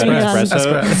times about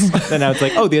espresso. And now it's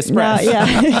like, oh, the espresso. No,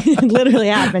 yeah, it literally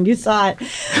happened. You saw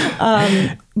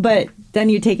it. But then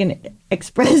you take an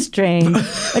express train,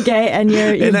 okay, and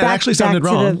you're And that back, actually sounded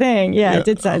back wrong. to the thing. Yeah, it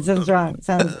did sound. It sounds wrong. It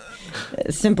sounds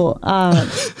simple.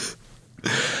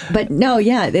 But no,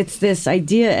 yeah, it's this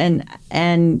idea,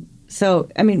 and so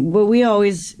I mean, well,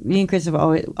 me and Chris have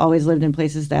always lived in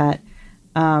places that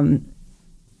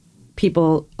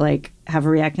people like have a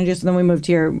reaction to. So then we moved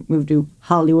to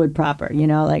Hollywood proper,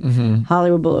 like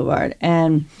Hollywood Boulevard,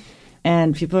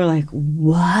 and people are like,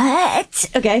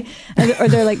 what? Okay. Or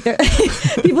they're like,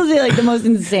 people say like the most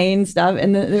insane stuff.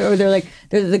 And or they're like,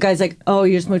 the guy's like, oh,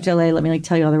 you just moved to LA. Let me like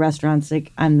tell you all the restaurants.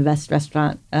 Like, I'm the best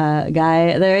restaurant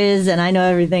guy there is. And I know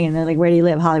everything. And they're like, where do you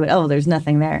live? Hollywood. Oh, there's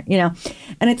nothing there,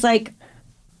 And it's like,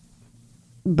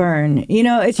 burn,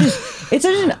 it's just, it's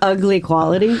such an ugly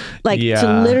quality. Like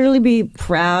to literally be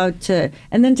proud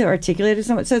and then to articulate it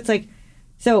so much. So it's like,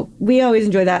 so we always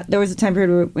enjoy that. There was a time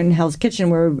period in Hell's Kitchen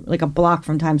where we were like a block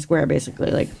from Times Square,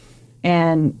 basically,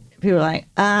 and people were like,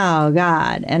 "Oh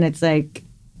God!" And it's like,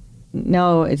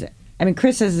 no, I mean,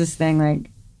 Chris has this thing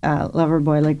like,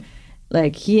 Loverboy,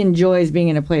 like he enjoys being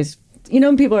in a place.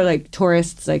 When people are like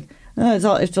tourists, like, oh,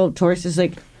 it's all tourists. It's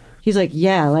like, he's like,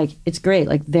 yeah, like it's great.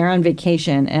 Like they're on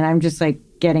vacation, and I'm just like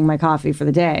getting my coffee for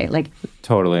the day. Like,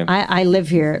 totally. I live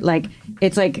here. Like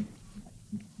it's like.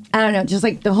 I don't know, just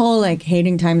like the whole like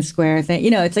hating Times Square thing.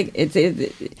 It's like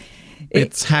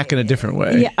it's hack in a different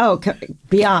way. Yeah. Oh,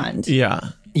 beyond. Yeah.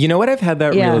 You know what I've had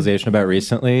that realization about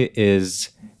recently is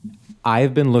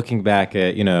I've been looking back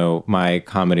at, my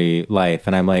comedy life,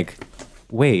 and I'm like,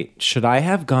 wait, should I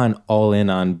have gone all in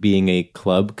on being a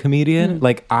club comedian?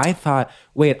 Like I thought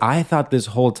this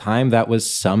whole time that was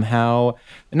somehow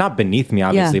not beneath me,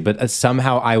 obviously, but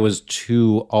somehow I was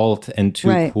too alt and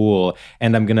too cool,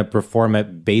 and I'm going to perform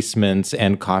at basements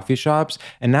and coffee shops.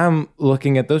 And now I'm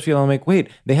looking at those people, I'm like, wait,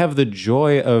 they have the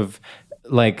joy of,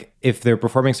 like, if they're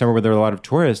performing somewhere where there are a lot of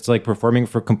tourists, like performing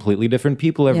for completely different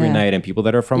people every night, and people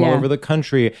that are from all over the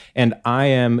country. And I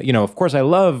am, of course, I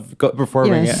love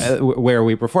performing where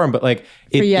we perform, but like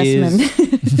it is,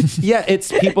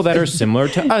 it's people that are similar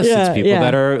to us. It's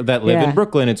people that live in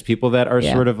Brooklyn. It's people that are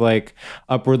sort of like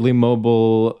upwardly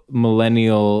mobile,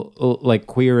 millennial, like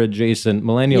queer adjacent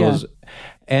millennials.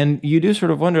 And you do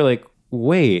sort of wonder, like,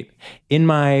 wait, in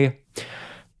my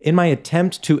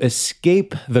attempt to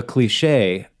escape the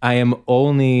cliche, I am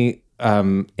only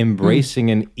embracing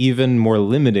an even more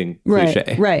limiting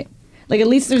cliche. Right. Like at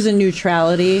least there's a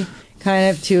neutrality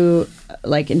kind of to,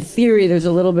 like in theory, there's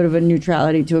a little bit of a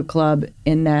neutrality to a club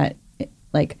in that,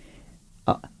 like,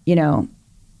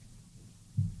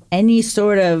 any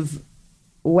sort of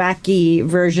wacky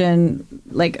version,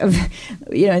 like of,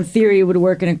 in theory would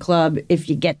work in a club if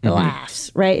you get the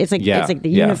laughs, right? It's like it's like the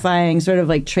unifying sort of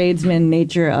like tradesman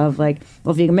nature of like,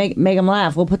 well, if you can make them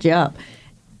laugh, we'll put you up,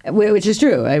 which is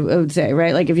true, I would say,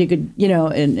 right? Like if you could,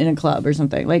 in a club or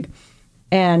something, like,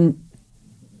 and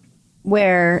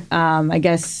where I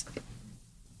guess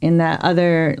in that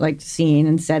other like scene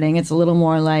and setting, it's a little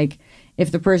more like, if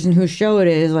the person whose show it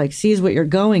is like sees what you're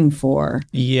going for,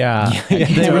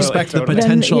 they respect the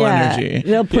potential energy.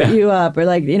 They'll put you up, or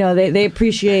like they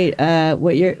appreciate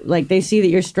what you're like. They see that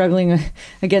you're struggling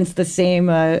against the same,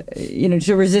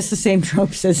 to resist the same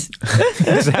tropes as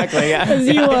exactly as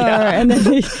you are, and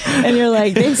then and you're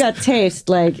like, they've got taste,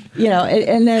 like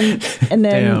and then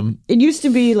Damn. It used to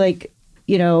be like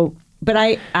but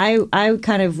I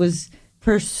kind of was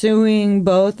pursuing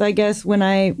both, I guess, when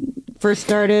I first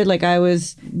started. Like I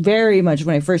was very much,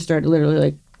 when I first started, literally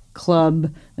like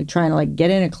club, like trying to like get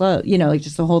in a club, like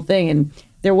just the whole thing. And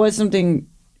there was something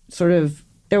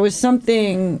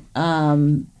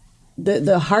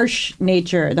the harsh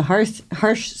nature, the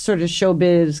harsh sort of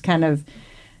showbiz kind of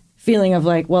feeling of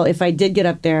like, well, if I did get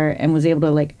up there and was able to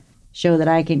like show that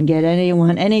I can get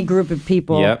any group of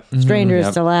people, strangers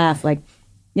to laugh, like,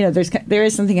 there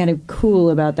is something kind of cool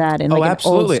about that in like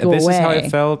absolutely. an old school way. Is how I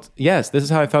felt. Yes, this is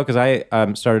how I felt because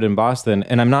I started in Boston,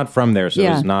 and I'm not from there, so it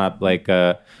was not like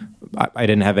I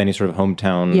didn't have any sort of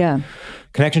hometown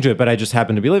connection to it, but I just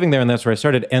happened to be living there, and that's where I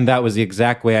started, and that was the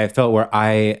exact way I felt, where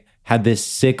I had this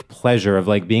sick pleasure of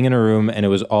like being in a room and it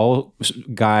was all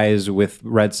guys with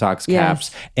Red Sox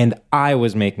caps, and I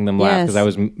was making them laugh because I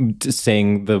was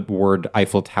saying the word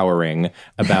Eiffel Towering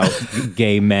about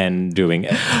gay men doing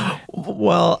it.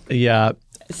 Well, yeah.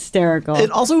 Hysterical.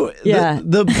 And also,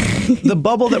 the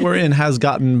bubble that we're in has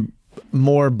gotten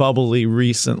more bubbly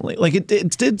recently. Like it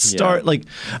did start like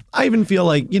I even feel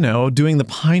like, doing the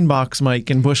Pine Box mic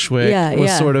in Bushwick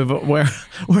was sort of where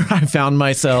I found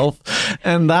myself.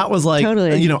 And that was like,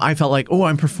 totally. I felt like,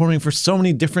 I'm performing for so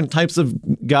many different types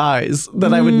of guys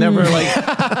that I would never like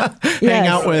hang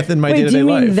out with in my day-to-day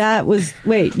life.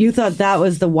 You thought that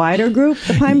was the wider group,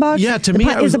 the Pine Box? Yeah, to me,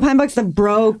 is the Pine Box the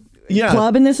bro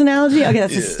club in this analogy? Okay,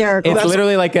 that's hysterical. It's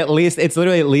literally at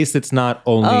least it's not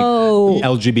only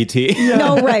LGBT. Yeah.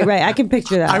 No, right. I can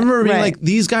picture that. I remember being like,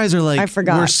 these guys are like, I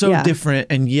forgot. we're so different,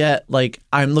 and yet like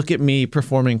look at me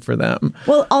performing for them.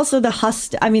 Well, also the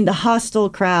hostile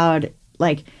crowd,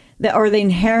 like the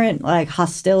inherent like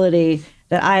hostility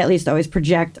that I at least always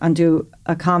project onto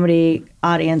a comedy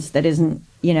audience that isn't,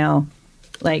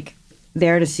 like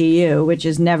there to see you, which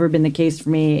has never been the case for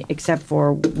me, except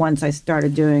for once I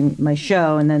started doing my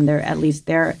show, and then they're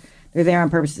there on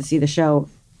purpose to see the show,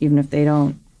 even if they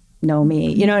don't know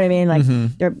me. You know what I mean? Like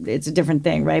it's a different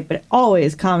thing, right? But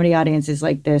always comedy audiences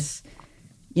like this,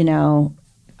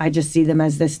 I just see them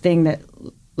as this thing that,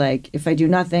 like, if I do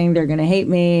nothing, they're gonna hate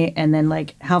me, and then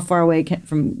like, how far away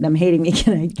from them hating me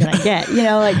can I get?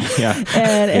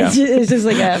 And it's just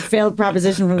like a failed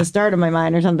proposition from the start of my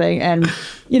mind or something, and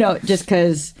just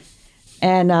because.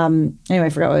 And anyway, I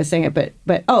forgot what I was saying it, but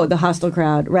the hostile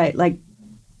crowd, right? Like,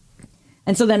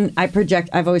 and so then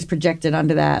I've always projected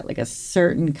onto that like a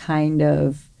certain kind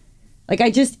of, like,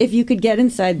 if you could get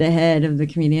inside the head of the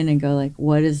comedian and go like,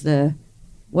 what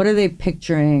are they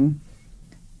picturing,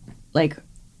 like,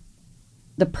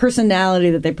 the personality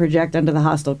that they project onto the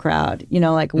hostile crowd,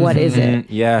 like, what is it?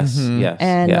 Yes, yes.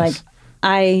 And like,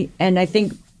 I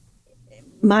think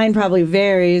mine probably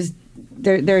varies.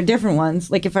 There are different ones.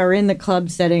 Like, if I were in the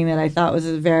club setting that I thought was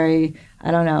a very,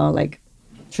 I don't know, like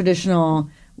traditional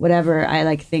whatever, I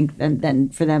like think then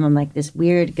for them I'm like this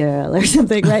weird girl or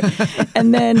something, right?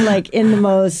 And then like in the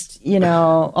most,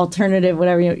 alternative,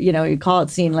 whatever you call it,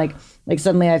 scene, like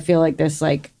suddenly I feel like this,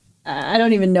 like, I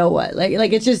don't even know what, like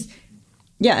it's just.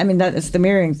 Yeah, I mean, that's the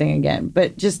mirroring thing again.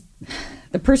 But just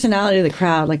the personality of the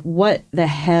crowd, like, what the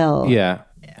hell are you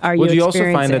experiencing? Well, do you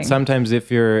also find that sometimes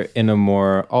if you're in a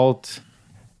more alt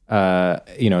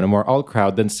in a more alt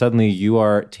crowd, then suddenly you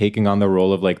are taking on the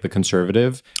role of like the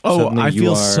conservative. Suddenly I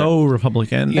feel so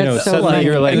Republican. Suddenly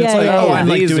you're like, I'm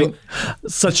like doing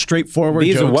such straightforward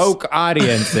these jokes. woke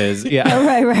audiences. Yeah.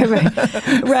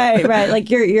 Right. Like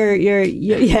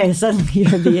you're suddenly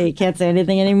you can't say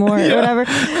anything anymore or whatever.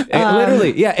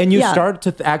 Literally, yeah. And you start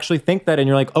to actually think that, and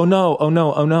you're like, oh no, and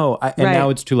now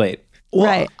it's too late. Well,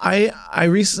 right. I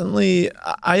recently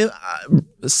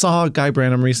saw Guy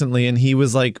Branum recently, and he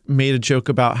was like made a joke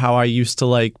about how I used to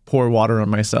like pour water on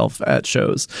myself at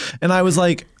shows, and I was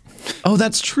like, oh,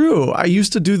 that's true. I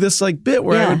used to do this like bit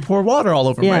where I would pour water all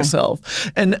over myself.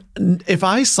 And if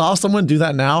I saw someone do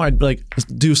that now, I'd like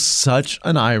do such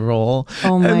an eye roll.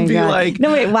 Oh my and be God. like,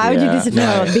 no, wait, why would you do such an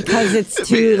eye roll? Because it's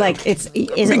too like, is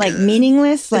it like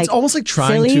meaningless? Like, it's almost like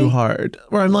trying silly? too hard,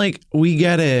 where I'm like, we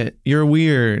get it. You're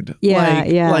weird.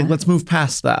 Like, let's move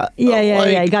past that. Yeah.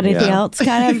 You got anything else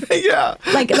kind of? Yeah.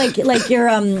 Like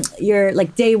your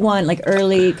like day one, like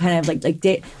early kind of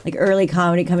like early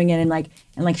comedy coming in and like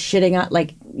shitting on,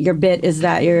 like, your bit is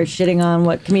that you're shitting on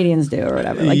what comedians do or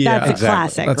whatever. Like, that's a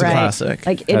classic, that's right? A classic.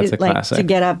 Like, it is like to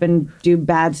get up and do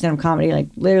bad stand-up comedy, like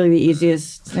literally the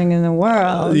easiest thing in the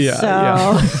world.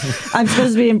 I'm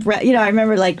supposed to be impressed. I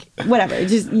remember like whatever. It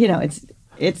just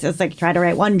it's just like try to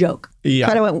write one joke. Yeah.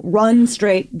 Try to run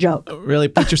straight joke. Really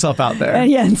put yourself out there.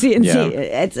 and see.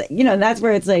 It's that's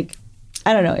where it's like,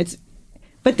 I don't know.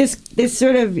 But this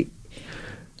sort of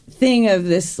thing of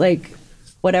this like,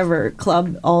 whatever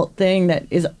club alt thing that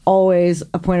is always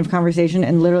a point of conversation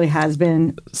and literally has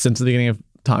been since the beginning of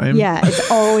time. Yeah, it's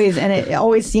always, and it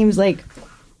always seems like,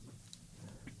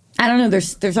 I don't know,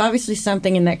 there's obviously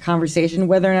something in that conversation,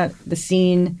 whether or not the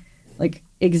scene like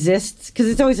exists, because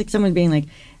it's always like someone being like,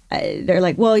 they're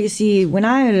like, well, you see, when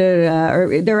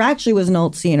or there actually was an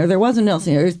alt scene, or there was an alt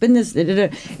scene, or there's been this,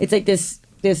 it's like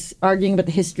this arguing about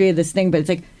the history of this thing, but it's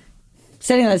like,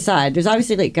 setting that aside, there's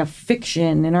obviously like a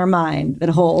fiction in our mind that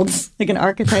holds like an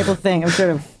archetypal thing of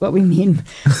sort of what we mean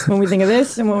when we think of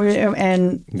this, and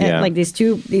and like these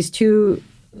two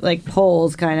like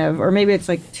poles kind of, or maybe it's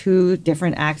like two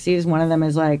different axes. One of them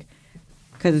is like,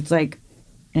 because it's like,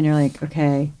 and you're like,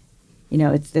 okay,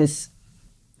 it's this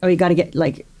oh, you got to get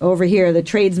like over here, the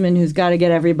tradesman who's got to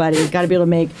get everybody, he's got to be able to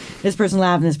make this person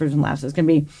laugh and this person laugh. So it's going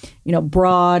to be,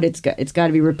 broad. It's got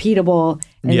to be repeatable,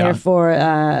 and therefore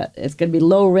it's going to be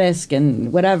low risk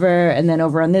and whatever. And then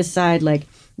over on this side, like,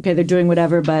 okay, they're doing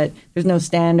whatever, but there's no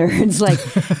standards.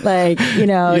 It's a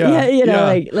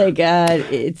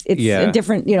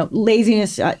different,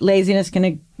 laziness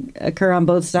can occur on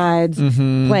both sides.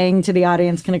 Playing to the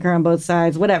audience can occur on both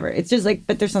sides. Whatever. It's just like,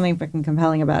 but there's something fucking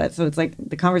compelling about it. So it's like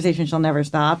the conversation shall never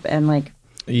stop, and like,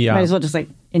 might as well just like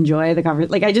enjoy the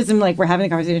conversation. Like I just am like, we're having the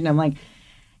conversation. And I'm like,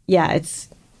 yeah, it's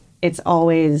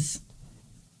always,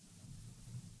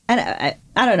 and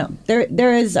I don't know.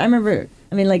 There is. I remember.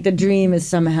 I mean, like the dream is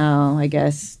somehow, I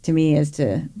guess, to me, is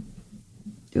to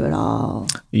do it all.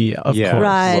 Yeah, of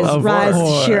course. Rise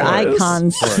to sheer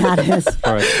icon status.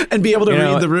 And be able to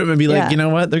read the room and be like, you know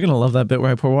what? They're going to love that bit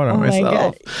where I pour water on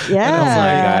myself.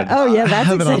 Yeah. Oh, yeah,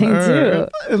 that's exciting too.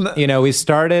 We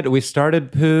started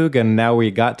Poog, and now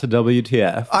we got to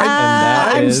WTF.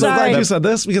 I'm so glad you said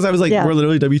this, because I was like, we're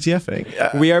literally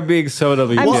WTFing. We are being so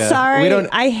WTF. I'm sorry.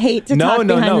 I hate to talk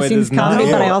behind the scenes comedy,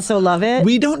 but I also love it.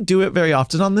 We don't do it very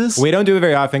often on this. We don't do it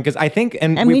very often, because I think,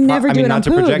 and we never do it on not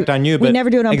to project on you, but we never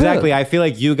do it on exactly. Poog. I feel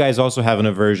like you guys also have an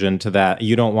aversion to that.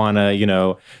 You don't want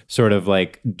to, sort of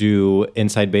like do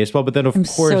inside baseball, but then of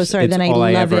course so sorry, it's then all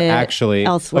I ever actually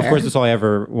elsewhere. Of course, it's all I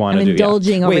ever want to do. I'm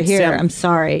indulging over here. Sam, I'm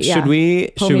sorry. Should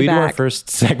we do our first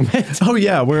segment? Oh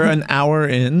yeah, we're an hour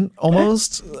in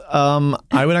almost.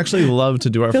 I would actually love to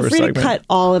do our first segment. Feel free to cut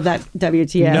all of that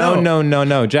WTF.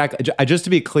 No, Jack. Just to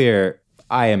be clear,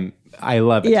 I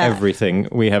love everything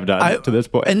we have done to this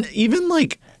point, and even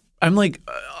like. I'm like,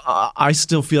 I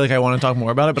still feel like I want to talk more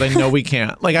about it, but I know we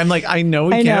can't. Like, I'm like, I know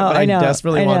we can't, but I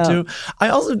desperately want to. I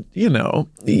also,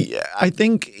 I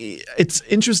think it's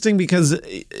interesting because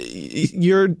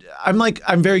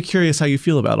I'm very curious how you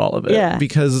feel about all of it. Yeah.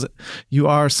 Because you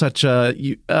are such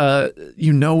you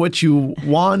know what you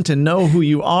want and know who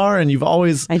you are, and you've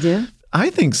always. I do?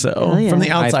 I think so. Yeah. From the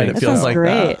outside, it feels like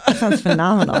great. that. That sounds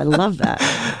phenomenal. I love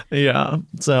that. Yeah.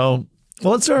 So.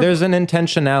 Well, there's an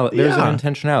intentionality. There's an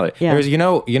intentionality. Yeah. There's, you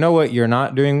know what you're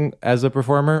not doing as a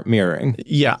performer? Mirroring.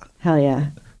 Yeah. Hell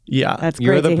yeah. Yeah. That's great.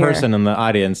 You're the person and the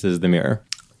audience is the mirror.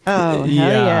 Oh, hell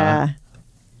yeah.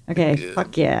 Okay,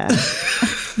 fuck yeah.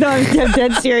 No, I'm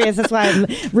dead serious. That's why I'm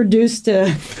reduced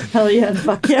to do your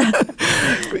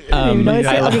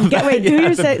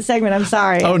segment. I'm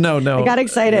sorry. Oh, no. I got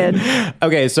excited.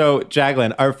 Okay, so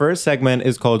Jacqueline, our first segment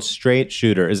is called Straight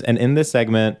Shooters. And in this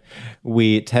segment,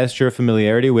 we test your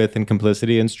familiarity with and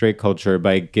complicity in straight culture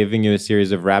by giving you a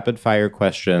series of rapid fire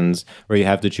questions where you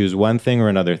have to choose one thing or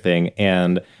another thing.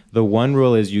 And the one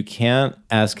rule is you can't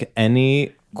ask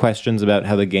any questions about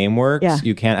how the game works. Yeah.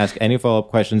 You can't ask any follow-up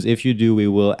questions. If you do, we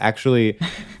will actually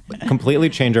completely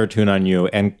change our tune on you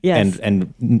and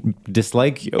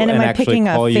dislike you. And am I actually picking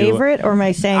a call favorite, or am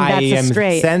I saying that's a straight?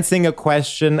 I am sensing a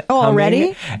question coming,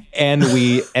 already? And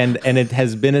it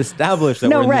has been established that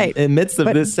we're in the midst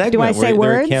of this segment. Do I say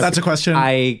words? That's a question.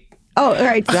 Oh, all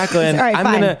right, Jacqueline. All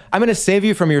right, I'm gonna save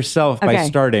you from yourself by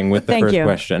starting with the first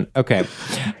question. Okay.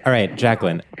 All right,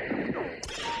 Jacqueline.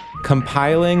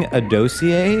 Compiling a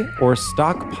dossier or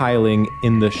stockpiling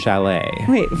in the chalet?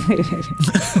 Wait.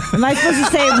 Am I supposed to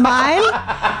say mine?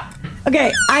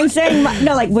 Okay, I'm saying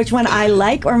like which one I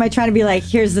like, or am I trying to be like,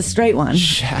 here's the straight one?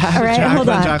 All right, hold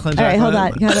on. Jacqueline. All right, hold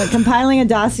on. Compiling a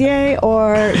dossier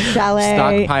or chalet?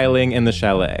 Stockpiling in the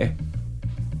chalet.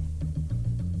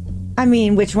 I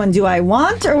mean, which one do I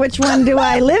want, or which one do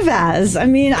I live as? I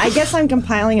mean, I guess I'm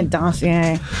compiling a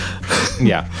dossier.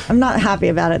 Yeah. I'm not happy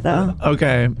about it, though.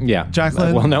 Okay. Yeah.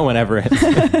 Jacqueline. Well, no one ever is.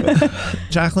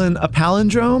 Jacqueline, a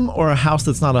palindrome or a house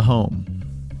that's not a home?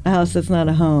 A house that's not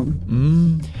a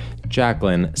home.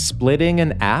 Jacqueline, splitting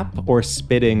an app or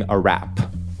spitting a rap?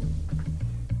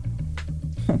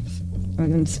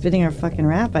 I'm spitting our fucking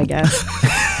rap, I guess.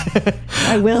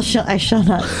 I shall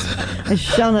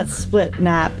not split an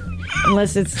app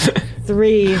unless it's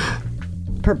 3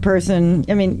 per person.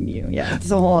 I mean,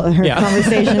 it's a whole other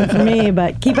conversation for me,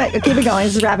 but keep it going.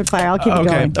 This is rapid fire. I'll keep it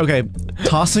going. Okay.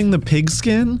 Tossing the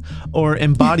pigskin or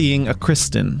embodying a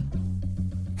Kristen?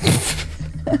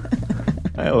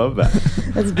 I love that.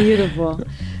 That's beautiful.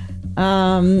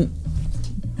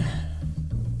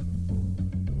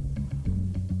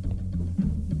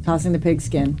 Tossing the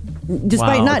pigskin.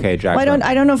 Despite not, okay,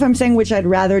 I don't know if I'm saying which I'd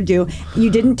rather do. You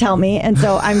didn't tell me, and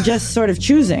so I'm just sort of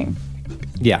choosing.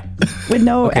 Yeah. With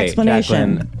no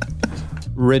explanation.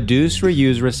 Jacqueline, reduce,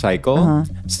 reuse, recycle.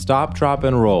 Stop, drop,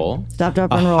 and roll. Stop,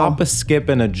 drop, and roll. Hop, a skip,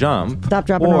 and a jump. Stop,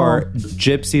 drop, and roll. Or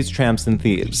gypsies, tramps, and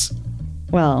thieves.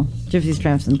 Well, Gypsies,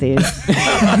 Tramps, and Thieves.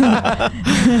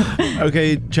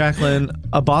 Okay, Jacqueline,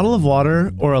 a bottle of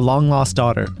water or a long lost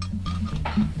daughter?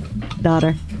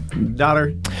 Daughter.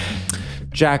 Daughter.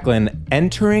 Jacqueline,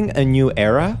 entering a new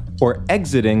era or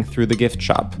exiting through the gift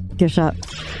shop? Gift shop.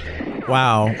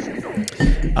 Wow.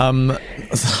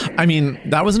 I mean,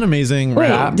 that was an amazing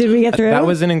rap. Wait, did we get through? That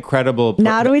was an incredible.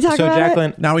 Now do we talk about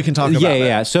Jacqueline, it? Now we can talk about it.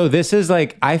 Yeah. So this is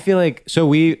like, I feel like, so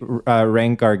we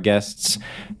rank our guests'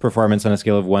 performance on a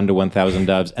scale of 1 to 1,000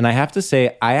 doves. And I have to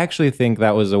say, I actually think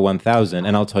that was a 1,000.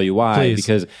 And I'll tell you why. Please.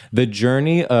 Because the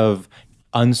journey of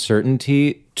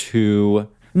uncertainty to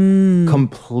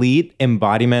complete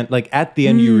embodiment, like at the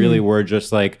end, you really were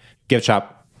just like, gift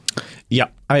shop. Yeah,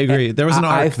 I agree. There was an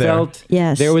arc I there. felt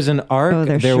Yes. there was an arc. Oh,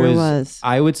 there sure was.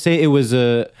 I would say it was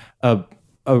a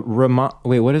roman.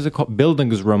 Wait, what is it called?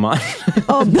 Bildungsroman.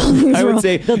 Oh, Buildings. I would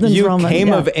say you came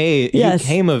yeah. of age. Yes. You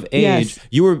came of age.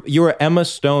 Yes. You were Emma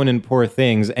Stone in Poor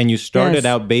Things, and you started Yes.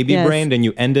 out baby Yes. brained, and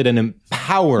you ended an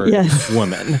empowered Yes.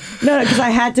 woman No, because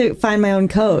I had to find my own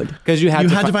code. because you had to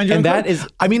find your and own that code. is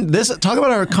I mean, this talk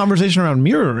about our conversation around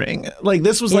mirroring. Like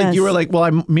this was like Yes. you were like, well,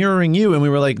 I'm mirroring you, and we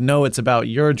were like, no, it's about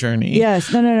your journey.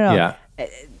 Yes. No. yeah.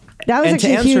 That was And to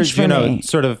actually answer, huge for me.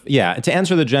 sort of, to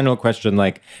answer the general question,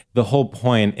 like the whole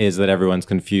point is that everyone's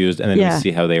confused, and then Yeah. we see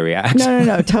how they react.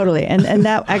 No, totally. And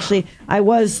that actually, I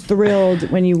was thrilled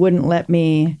when you wouldn't let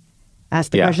me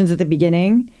ask the Yeah. questions at the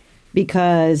beginning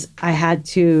because I had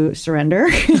to surrender.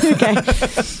 Okay.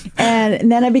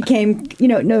 And then I became,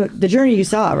 the journey you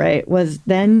saw, right, was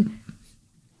then,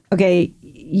 okay,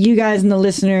 you guys and the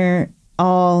listener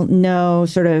all know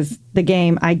sort of the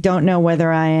game. I don't know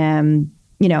whether I am,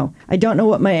 I don't know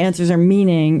what my answers are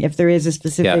meaning if there is a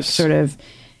specific Yes. sort of,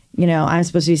 I'm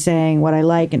supposed to be saying what I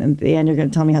like, and at the end you're going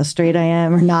to tell me how straight I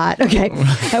am or not. Okay,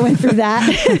 I went through that.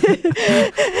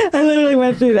 I literally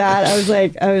went through that. I was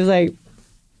like,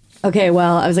 okay,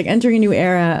 well, I was like entering a new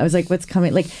era. I was like, what's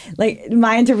coming? Like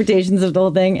my interpretations of the whole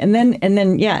thing, and then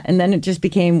it just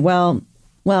became well,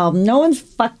 no one's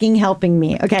fucking helping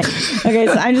me. Okay,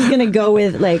 so I'm just gonna go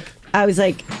with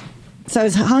I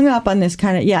was hung up on this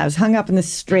I was hung up in this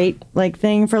straight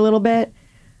thing for a little bit.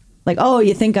 Like, oh,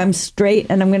 you think I'm straight,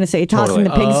 and I'm going to say tossing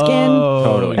Totally. the pigskin.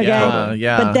 Totally. Okay.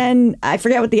 Yeah. But then I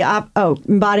forget what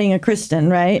embodying a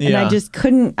Kristen, right? And I Yeah. just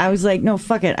couldn't. I was like, no,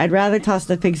 fuck it. I'd rather toss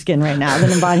the pigskin right now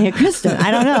than embody a Kristen. I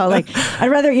don't know.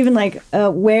 I'd rather even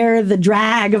wear the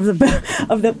drag of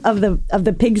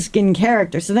the pigskin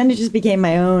character. So then it just became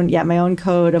my own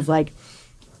code of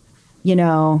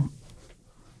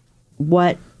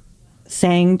what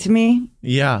sang to me.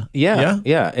 Yeah.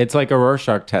 It's like a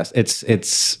Rorschach test.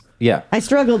 It's I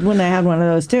struggled when I had one of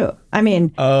those too. I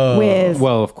mean, with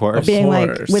well, of course. being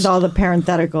course. with all the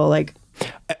parenthetical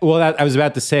Well, I was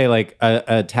about to say,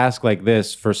 a task like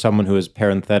this for someone who is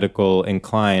parenthetical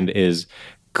inclined is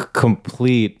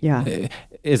complete. Yeah.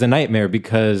 Is a nightmare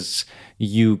because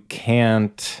you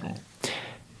can't.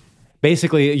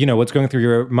 Basically, what's going through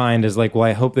your mind is like, well,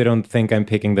 I hope they don't think I'm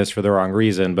picking this for the wrong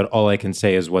reason, but all I can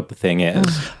say is what the thing is.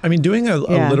 I mean, doing a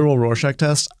Yeah. literal Rorschach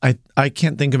test, I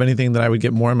can't think of anything that I would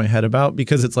get more in my head about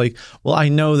because it's like, well, I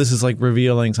know this is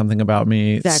revealing something about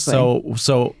me. Exactly.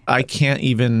 So I can't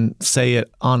even say it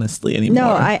honestly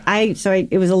anymore. No,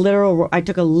 it was a literal. I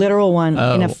took a literal one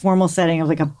in a formal setting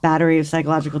of a battery of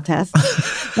psychological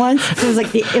tests once. So it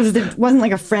was it wasn't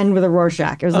like a friend with a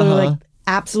Rorschach. It was literally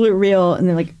absolute real, and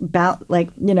then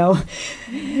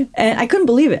and I couldn't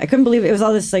believe it. It was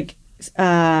all this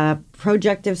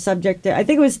projective, subjective. I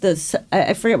think it was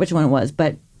I forget which one it was,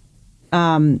 but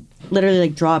literally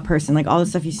draw a person, all the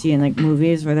stuff you see in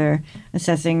movies where they're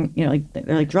assessing,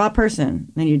 they're draw a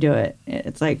person, then you do it.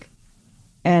 It's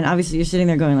and obviously you're sitting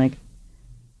there going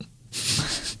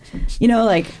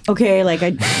okay, I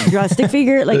draw a stick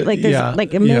figure, there's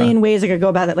a million ways I could go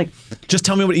about it. Just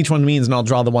tell me what each one means, and I'll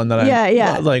draw the one that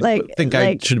I think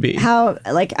I should be. How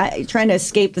I trying to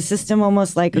escape the system,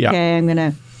 almost okay, I'm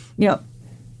gonna,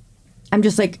 I'm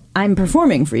just I'm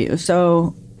performing for you.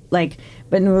 So but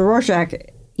in the Rorschach,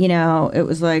 it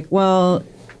was well,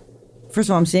 first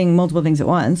of all, I'm seeing multiple things at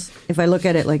once. If I look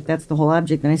at it that's the whole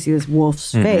object, then I see this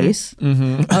wolf's face.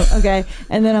 Mm-hmm. Oh, okay,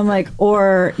 and then I'm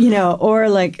or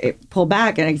pull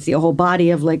back and I can see a whole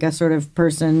body of a sort of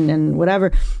person and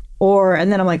whatever.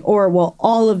 And then I'm well,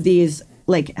 all of these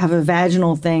have a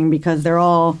vaginal thing because they're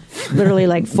all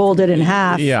literally folded in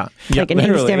half. Yeah. An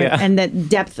ink stamp, yeah. and that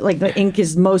depth, the ink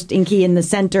is most inky in the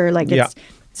center. It's. Yeah.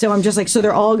 So I'm just so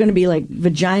they're all going to be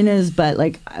vaginas, but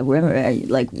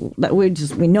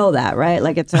we know that,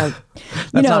 right? It's a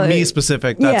That's not me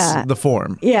specific. That's the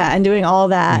form. Yeah, and doing all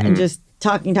that and just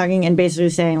talking, and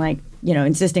basically saying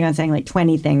insisting on saying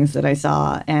 20 things that I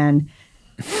saw, and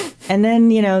And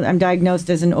then, I'm diagnosed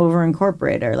as an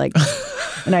over-incorporator. Like,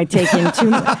 and I take in too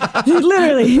much.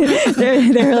 Literally,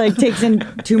 they're like, takes in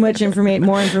too much information,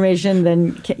 more information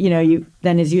than,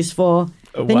 than is useful.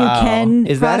 Then you can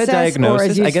Is that a process or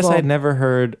diagnosis? is I guess useful. I'd never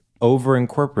heard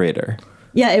over-incorporator.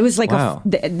 Yeah, it was like Wow.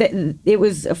 it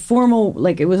was a formal,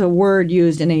 like it was a word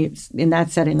used in that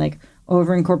setting, like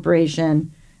over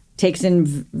incorporation takes in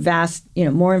vast,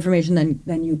 more information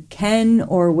than you can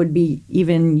or would be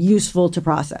even useful to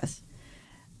process.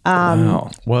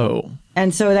 Wow. Whoa.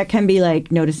 And so that can be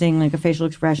like noticing like a facial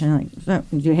expression, like, "So,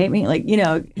 do you hate me?" Like,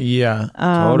 Yeah.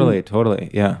 Totally.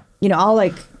 Yeah. I'll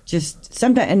like just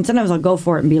sometimes I'll go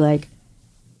for it and be like,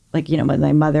 with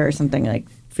my mother or something, like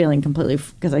feeling completely,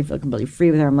 because I feel completely free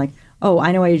with her. I'm like, oh,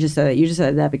 I know why you just said that. You just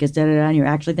said that because da-da-da, and you're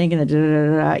actually thinking that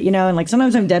da-da-da-da, and like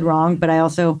sometimes I'm dead wrong, but I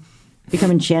also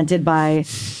become enchanted by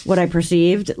what I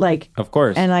perceived. Like, Of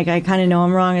course. and like I kind of know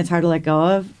I'm wrong. It's hard to let go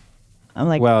of. I'm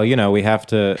like, Well, we have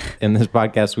to, in this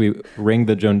podcast, we ring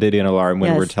the Joan Didion alarm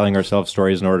when Yes. we're telling ourselves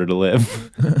stories in order to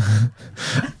live.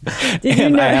 did you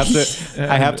And know?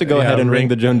 I have to go ahead and ring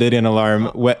the Joan Didion alarm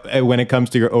when it comes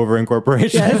to your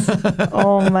over-incorporation. Yes.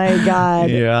 Oh my God.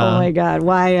 Yeah. Oh my God.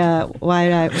 Why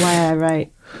I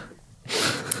write?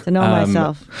 To know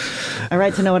myself. I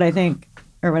write to know what I think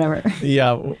or whatever.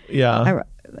 Yeah. Yeah.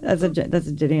 That's a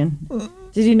Gideon.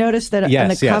 Did you notice that on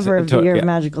Yes, the cover of the Year yeah. of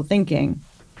Magical Thinking,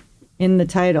 in the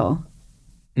title,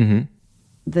 Mhm.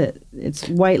 that it's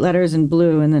white letters and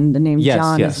blue, and then the name Yes,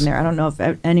 John yes. is in there. I don't know if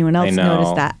anyone else know.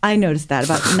 noticed that. I noticed that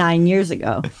about 9 years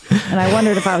ago, and I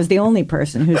wondered if I was the only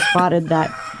person who spotted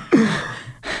that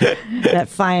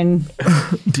fine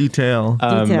Detail.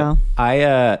 detail.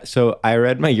 So I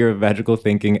read my Year of Magical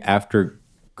Thinking after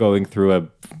going through a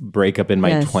breakup in my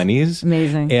Yes. 20s.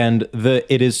 Amazing. And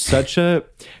it is such a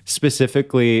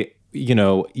specifically,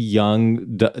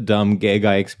 young, dumb gay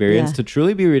guy experience Yeah. to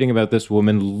truly be reading about this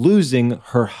woman losing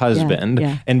her husband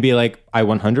yeah. and be like, I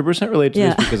 100% relate to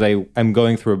Yeah. this because I'm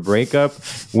going through a breakup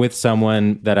with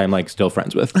someone that I'm like still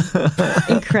friends with.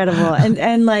 Incredible.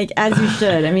 And like, as you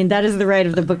should. I mean, that is the right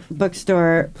of the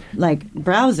bookstore, like,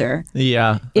 browser,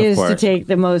 Yeah. is to course. take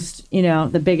the most,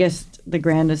 the biggest, the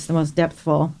grandest, the most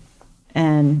depthful,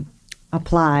 and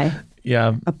apply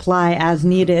Yeah. as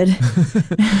needed.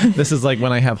 This is like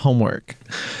when I have homework.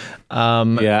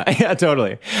 Yeah,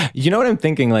 totally. You know what I'm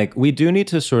thinking? Like, we do need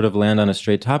to sort of land on a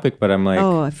straight topic, but I'm like,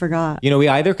 Oh, I forgot. we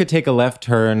either could take a left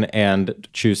turn and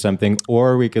choose something,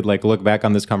 or we could like look back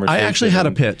on this I conversation. actually had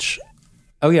a pitch.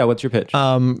 Oh yeah, what's your pitch?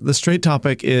 The straight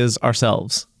topic is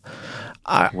ourselves.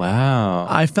 Wow.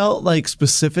 I felt like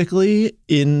specifically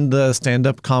in the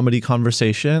stand-up comedy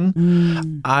conversation,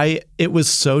 it was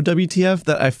so WTF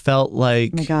that I felt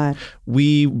like Oh my God.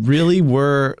 we really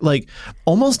were like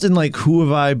almost in like who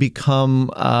have I become?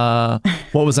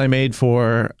 What was I made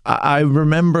for? I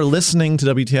remember listening to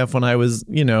WTF when I was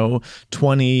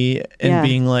 20 and Yeah.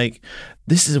 being like,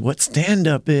 this is what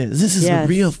stand-up is. This is Yes. the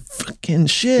real fucking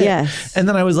shit. Yes. And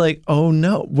then I was like, oh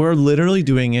no, we're literally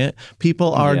doing it.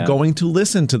 People are Yeah. going to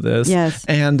listen to this Yes.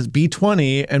 and be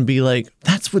 20 and be like,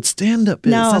 that's what stand-up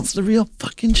is. No. That's the real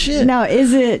fucking shit. Now,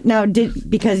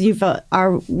 because you felt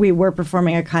we were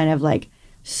performing a kind of like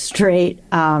straight,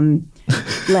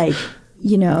 like,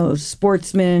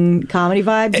 sportsman comedy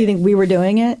vibe? Do you think we were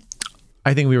doing it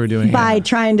I think we were doing by it.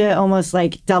 trying to almost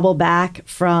like double back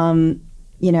from,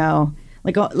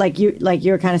 like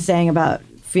you were kind of saying about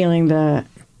feeling the,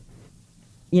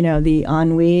 the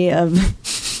ennui of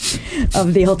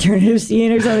the alternative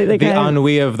scene or something? the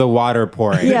ennui of the water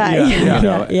pouring.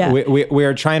 Yeah. We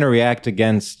are trying to react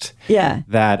against Yeah.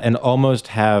 that and almost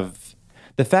have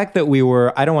the fact that we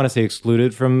were, I don't want to say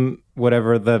excluded from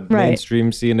whatever the Right.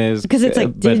 mainstream scene is. Because it's like,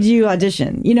 but- did you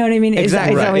audition? You know what I mean?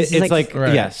 Exactly. It's always It's like,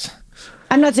 Right. yes.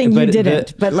 I'm not saying you but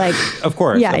didn't, but like, Of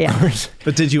course. Yeah, of yeah. course.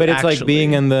 But did you But it's like actually-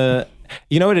 being in the,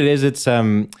 you know what it is? It's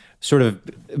sort of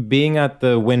being at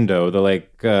the window, the like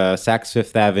Saks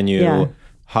Fifth Avenue Yeah.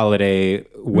 holiday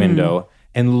window,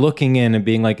 and looking in and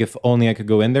being like, if only I could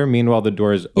go in there. Meanwhile, the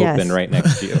door is Yes. open right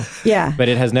next to you. yeah. But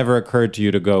it has never occurred to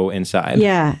you to go inside.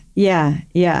 Yeah.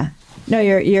 No,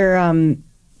 you're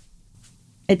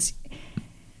it's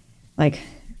like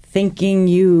thinking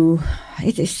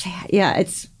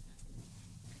it's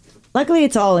luckily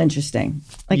it's all interesting.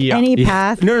 Like Yeah. any Yeah.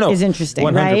 path No. is interesting,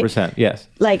 100%. right? Yes.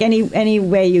 Like any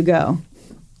way you go.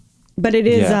 But it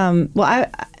is Yeah.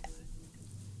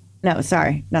 no,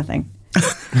 sorry, nothing.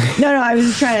 no, I was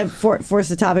just trying to force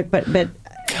the topic, but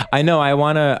I know.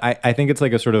 I think it's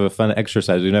like a sort of a fun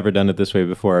exercise. We've never done it this way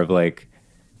before. Of like,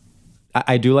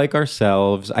 I do like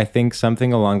ourselves. I think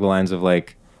something along the lines of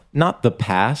like, not the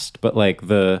past, but like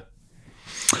the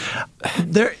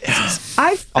There,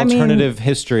 alternative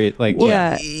history, like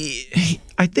Yeah.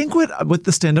 I think with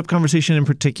the stand-up conversation in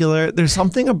particular, there's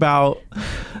something about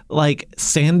like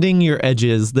sanding your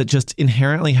edges that just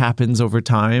inherently happens over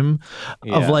time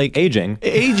of like aging.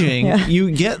 Yeah. You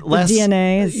get less The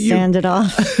DNA is sanded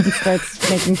off and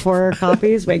starts making poorer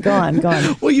copies. Wait, go on.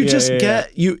 Well, you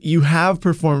get you have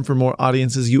performed for more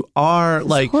audiences. You are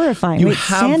like horrifying. You Wait,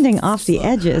 sanding off the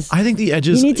edges. I think the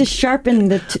edges. You need to sharpen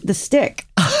the stick.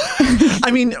 I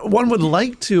mean, one would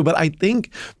like to, but I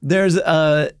think there's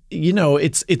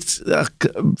it's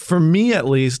for me at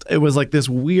least, it was like this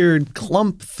weird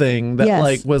clump thing that Yes.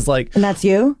 like was like, And that's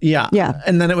you? yeah, Yeah.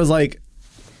 and then it was like,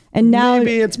 And now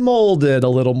maybe it's molded a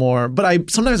little more,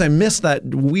 but sometimes I miss that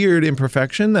weird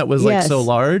imperfection that was like Yes. so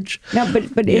large. No,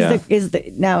 but is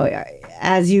the now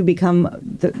as you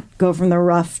go from the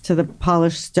rough to the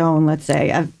polished stone, let's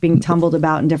say, of being tumbled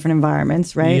about in different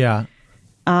environments, right? Yeah.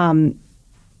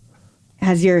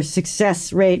 Has your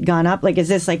success rate gone up? Like, is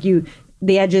this like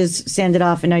the edges sanded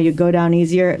off and now you go down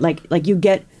easier? Like you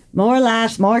get more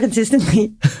laughs more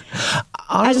consistently.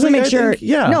 I just want to make sure.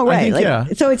 No,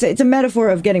 right. So it's a metaphor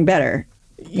of getting better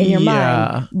in your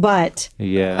mind. But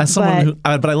as someone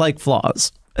but I like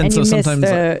flaws. And so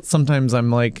sometimes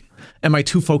I'm like, am I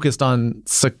too focused on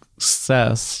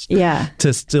success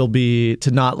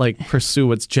to not like pursue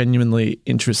what's genuinely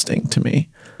interesting to me?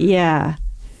 Yeah.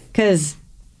 Because,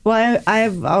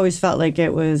 I've always felt like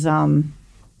it was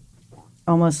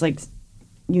almost like,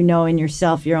 in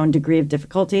yourself, your own degree of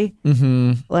difficulty.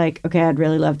 Mm-hmm. Like, okay, I'd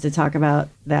really love to talk about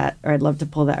that, or I'd love to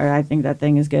pull that, or I think that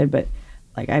thing is good, but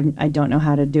like, I don't know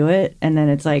how to do it. And then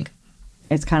it's like,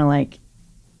 it's kind of like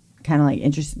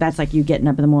interesting. That's like you getting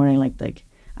up in the morning, like,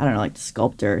 I don't know, like the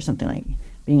sculptor or something, like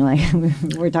being like,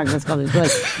 we're talking about sculptors,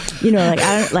 but I'm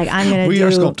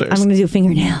gonna do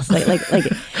fingernails, like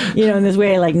in this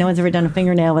way, like no one's ever done a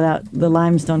fingernail without the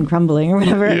limestone crumbling or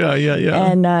whatever. Yeah.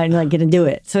 And like gonna do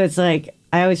it. So it's like,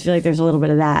 I always feel like there's a little bit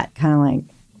of that kind of like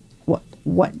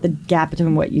what the gap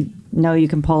between what you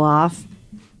can pull off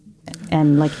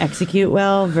and like execute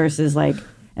well versus like,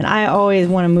 and I always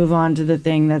want to move on to the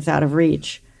thing that's out of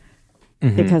reach.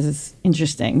 Mm-hmm. Because it's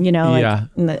interesting,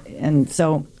 and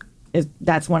so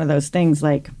that's one of those things.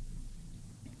 Like,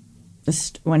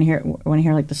 when you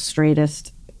hear like the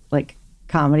straightest like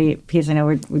comedy piece, I know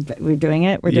we're doing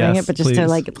it, doing it, but just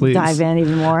to dive in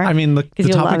even more. I mean, the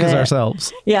topic is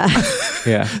ourselves. Yeah,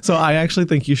 yeah. So I actually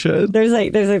think you should. There's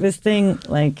like this thing,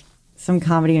 like some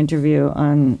comedy interview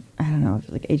on, I don't know,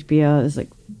 like HBO. It's like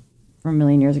from a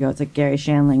million years ago. It's like Gary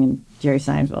Shandling and Jerry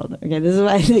Seinfeld. Okay, this is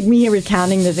why I think me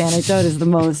recounting this anecdote is the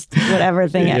most whatever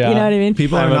thing. You know what I mean?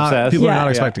 People are not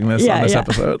expecting this on this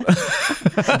episode.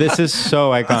 This is so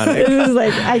iconic. This is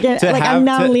like I'm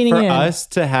now leaning in. For us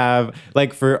to have,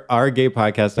 like, for our gay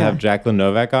podcast to have Jacqueline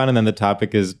Novak on, and then the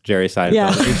topic is Jerry Seinfeld.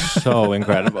 Yeah. It's so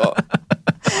incredible.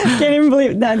 Can't even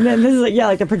believe that. And this is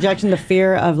like the projection, the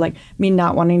fear of like me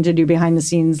not wanting to do behind the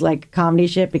scenes like comedy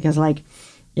shit because like,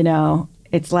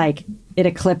 it's like it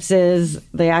eclipses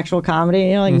the actual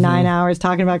comedy, 9 hours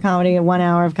talking about comedy and 1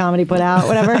 hour of comedy put out,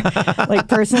 whatever, like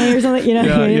personally or something,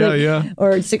 Yeah.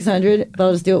 Or 600, but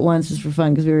I'll just do it once just for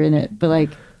fun because we were in it. But like,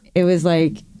 it was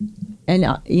like, and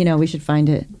we should find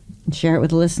it and share it with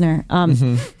the listener.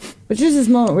 But just this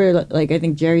moment where like, I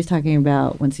think Jerry's talking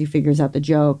about once he figures out the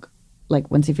joke,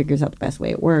 like once he figures out the best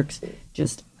way it works,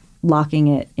 just locking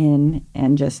it in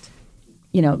and just,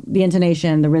 the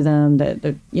intonation, the rhythm,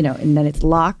 the and then it's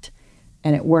locked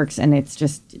and it works and it's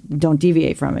just, don't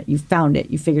deviate from it. You found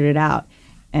it. You figured it out.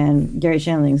 And Gary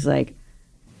Shandling's like,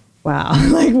 wow,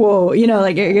 like, whoa,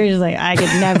 like you're just like, I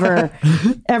could never,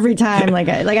 every time, like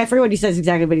I forget what he says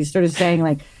exactly, but he's sort of saying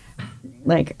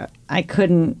like I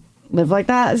couldn't live like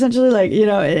that essentially, like,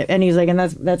 and he's like, and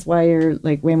that's why you're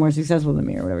like way more successful than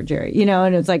me or whatever, Jerry,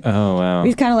 and it's like, oh, wow.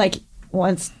 He's kind of like,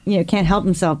 once can't help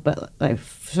himself but like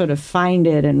sort of find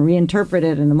it and reinterpret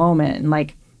it in the moment, and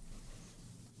like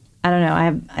I don't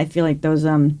know, I feel like those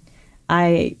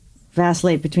I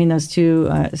vacillate between those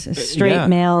two straight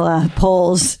male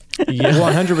poles. Yeah,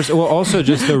 100%. Well, also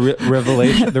just the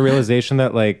realization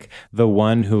that like the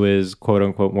one who is quote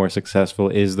unquote more successful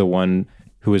is the one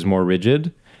who is more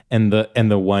rigid, and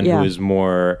the one who is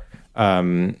more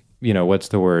what's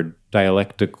the word,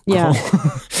 dialectical,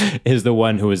 is the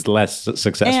one who is less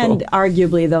successful. And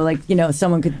arguably, though, like,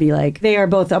 someone could be like, they are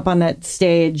both up on that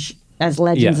stage as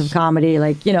legends of comedy.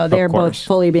 Like, they're both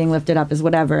fully being lifted up as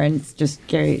whatever. And it's just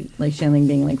Gary, like, Shandling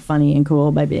being, like, funny and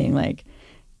cool by being, like,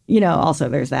 also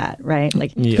there's that, right?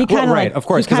 Like he Well, kind of right, of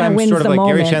course, because I'm wins sort of the like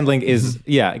Gary moment. Shandling is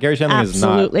Gary Shandling is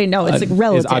not Absolutely. No, it's like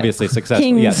relative. is obviously successful.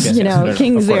 King's, yes,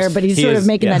 King's of course. there, but he's He sort is, of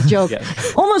making yeah. that joke,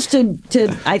 Yes. almost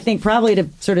to I think probably to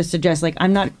sort of suggest like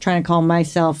I'm not trying to call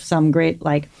myself some great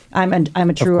like I'm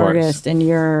a true course. artist and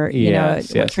you're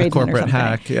Yes, a yes. tradesman A corporate or something.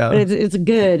 hack, yeah. But it's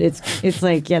good. It's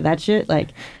like that shit like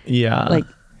Yeah.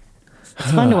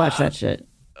 it's fun to watch that shit.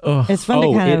 It's fun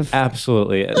to kind it of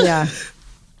absolutely is. yeah.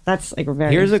 That's like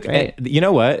very Here's straight. you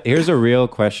know what? Here's a real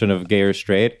question of gay or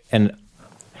straight. And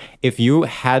if you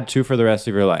had to for the rest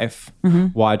of your life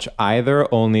watch either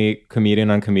only comedian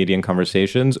on comedian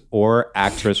conversations or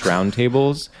actress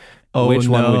roundtables, which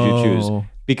one would you choose? no.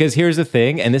 Because here's the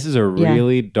thing, and this is a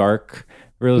really dark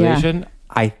realization.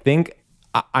 I think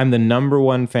I'm the number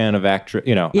one fan of actress.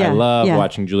 I love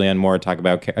watching Julianne Moore talk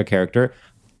about a character.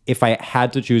 If I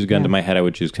had to choose a gun to my head, I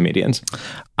would choose comedians.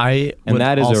 And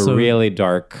That is a really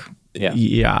dark. Yeah.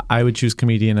 Yeah, I would choose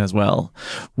comedian as well,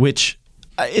 which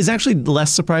is actually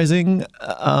less surprising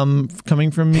coming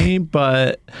from me,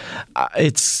 but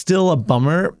it's still a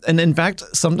bummer. And in fact,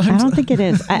 sometimes I don't think it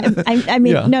is. I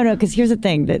mean, Yeah. no, because here's the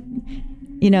thing that,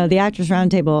 the Actors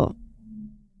Roundtable,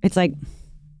 it's like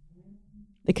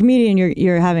the comedian,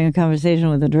 you're having a conversation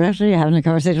with the director, you're having a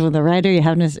conversation with the writer, you're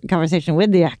having a conversation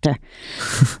with the actor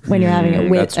when you're having it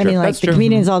with, that's true. like That's the true.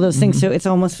 comedians, all those things. So it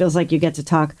almost feels like you get to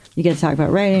talk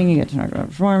about writing, you get to talk about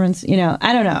performance,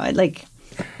 I don't know, like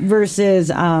versus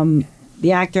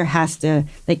the actor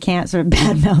they can't sort of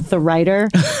badmouth the writer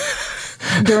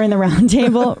during the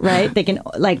roundtable, right? They can,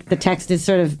 like, the text is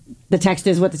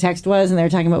what the text was, and they're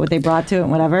talking about what they brought to it and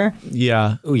whatever.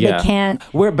 yeah. Yeah. They can't.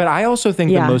 But I also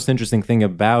think Yeah. the most interesting thing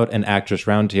about an actress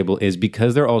roundtable is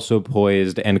because they're also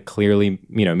poised and clearly,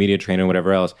 media trained and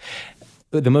whatever else.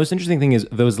 The most interesting thing is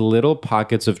those little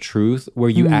pockets of truth where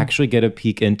you actually get a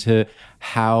peek into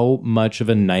how much of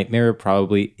a nightmare it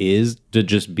probably is to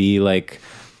just be like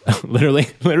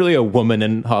literally a woman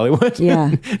in Hollywood. Yeah,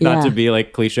 Not yeah. to be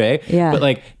like cliche. Yeah. But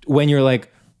like when you're like,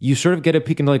 you sort of get a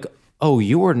peek into like, oh,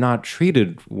 you were not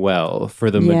treated well for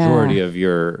the Yeah. majority of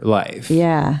your life.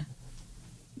 Yeah.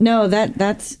 No,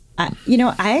 that's I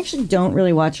actually don't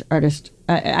really watch actress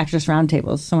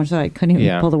roundtables so much that I couldn't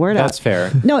even pull the word out. That's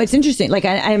fair. No, it's interesting. Like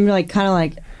I'm like kind of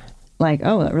like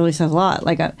oh, that really says a lot.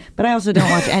 Like, but I also don't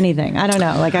watch anything. I don't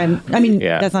know. Like I mean,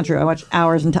 that's not true. I watch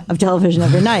hours of television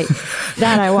every night.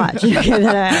 That I watch.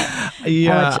 Okay,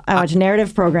 I watch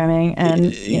narrative programming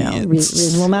and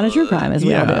reasonable amount of true crime as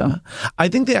we all do. I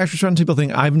think the Actors Roundtable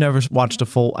thing, I've never watched a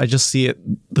full. I just see it,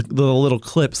 the little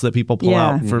clips that people pull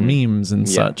out for memes and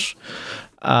such.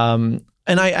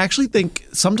 And I actually think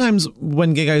sometimes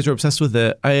when gay guys are obsessed with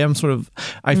it, I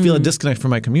feel a disconnect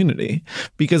from my community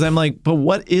because I'm like, but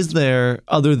what is there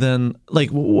other than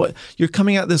like what you're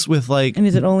coming at this with like? And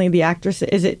is it only the actresses?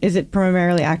 Is it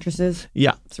primarily actresses?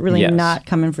 Yeah. It's really not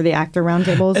coming for the actor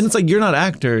roundtables. And it's like, you're not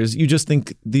actors. You just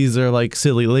think these are like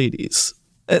silly ladies.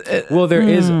 Well, there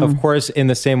is, of course, in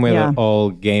the same way that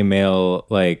all gay male,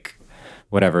 like,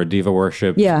 whatever, diva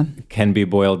worship can be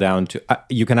boiled down to,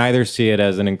 you can either see it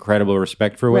as an incredible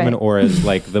respect for women or as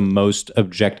like the most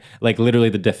like literally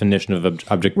the definition of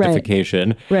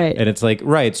objectification. Right. And it's like,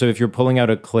 so if you're pulling out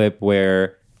a clip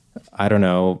where, I don't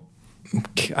know,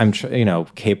 Kate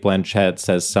Blanchett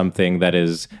says something that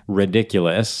is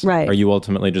ridiculous, are you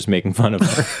ultimately just making fun of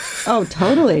her? Oh,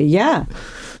 totally. Yeah.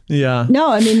 Yeah.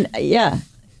 No, I mean, yeah.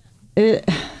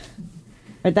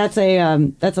 That's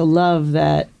a love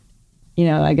that,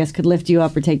 I guess could lift you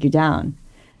up or take you down.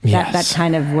 That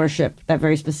kind of worship, that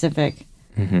very specific.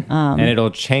 And it'll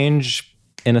change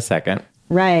in a second.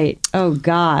 Right. Oh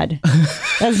God.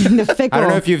 That's the fickle. I don't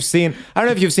know if you've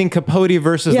seen Capote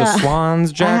versus the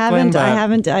Swans, Jacqueline. I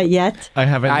haven't yet. I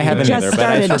haven't either, Just but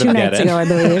I started sort of 2 get nights it. ago, I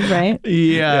believe, right?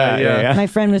 Yeah. My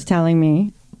friend was telling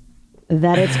me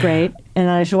that it's great and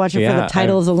that I should watch it for the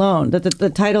titles alone. That the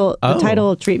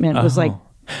title treatment was like,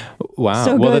 wow.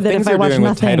 so Well, good the that things if I they're watch doing with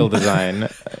nothing. title design,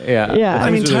 Yeah. I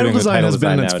mean, things they're title doing with design has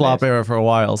been in its flop nowadays. era for a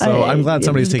while, so I'm glad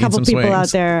somebody's taking some swings. A couple people out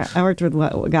swings. there. I worked with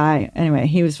a guy. Anyway,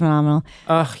 he was phenomenal.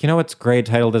 You know what's great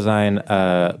title design?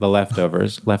 The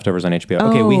Leftovers on HBO.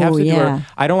 Okay, we have to do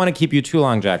I don't want to keep you too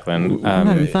long, Jacqueline. I'm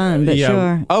having fun, but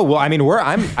sure. Oh well, I mean,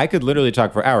 I could literally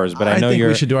talk for hours, but I know think we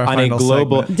you're should do our on a final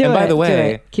global. segment. And by Do the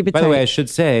way, it. Keep it by the way, tight. I should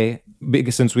say,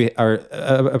 because since we are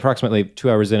approximately 2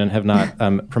 hours in and have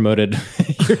not promoted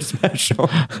your special,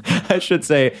 I should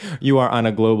say you are on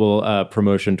a global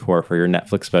promotion tour for your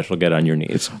Netflix special, Get on Your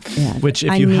Knees. Yeah. Which,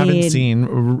 if you haven't seen,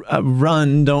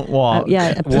 run, don't walk.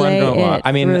 Play Wonderful. it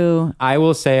I mean, through. I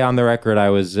will say on the record, I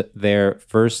was there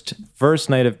first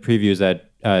night of previews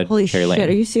at Holy Cherry shit, Lane.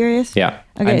 are you serious? Yeah,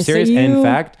 Okay, I'm so serious. And in you-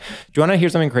 fact, do you want to hear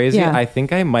something crazy? Yeah. I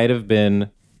think I might have been.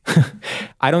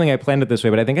 I don't think I planned it this way,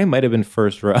 but I think I might have been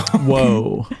first row.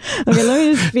 Whoa. Okay, let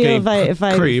me just feel Okay, if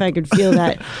I creep. could feel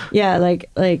that. Yeah, like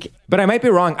But I might be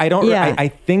wrong. I don't. Yeah. I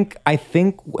think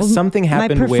something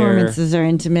happened my where. performances are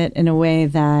intimate in a way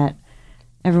that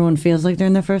everyone feels like they're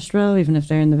in the first row, even if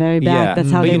they're in the very back. Yeah. That's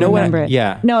how But they you know what? remember it.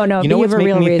 Yeah. No, You but know you what's have a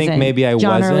real making me reason. think maybe I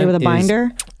John wasn't early with a is-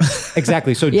 binder.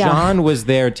 Exactly. So Yeah. John was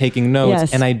there taking notes,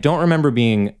 Yes. and I don't remember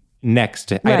being next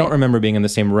to. I Right. don't remember being in the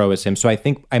same row as him. So I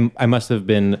think I must have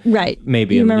been Right.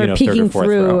 maybe you in remember third or peeking fourth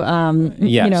through. row.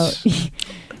 Yes. You know,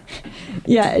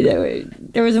 yeah.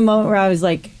 There was a moment where I was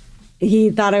like,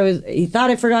 he thought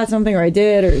I forgot something, or I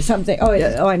did, or something. Oh,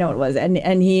 I know what it was.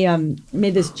 And he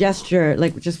made this gesture,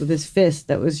 like just with his fist,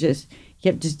 that was just. He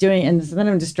kept just doing it, and so then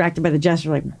I'm distracted by the gesture,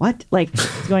 like what, like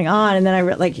what's going on? And then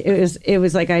it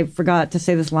was like I forgot to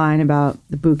say this line about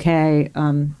the bouquet,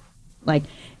 like,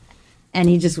 and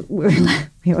he just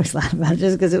we always laugh about it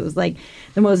just because it was like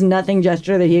the most nothing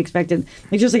gesture that he expected.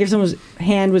 Like just like if someone's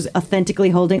hand was authentically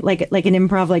holding like an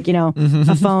improv, like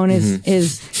a phone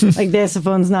is like this. A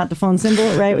phone's not the phone symbol,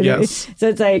 right? Yes. So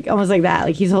it's like almost like that.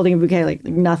 Like he's holding a bouquet, like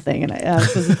nothing, and I was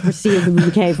supposed to receive the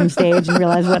bouquet from stage and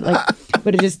realize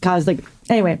what it just caused. Like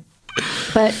anyway,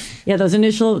 but yeah, those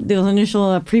initial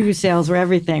preview sales were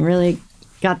everything. Really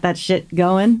got that shit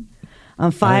going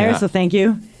on fire. yeah. So thank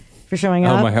you for showing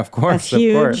up. Oh my, of course, That's of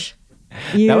huge. course.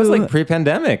 That was like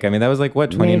pre-pandemic. I mean, that was like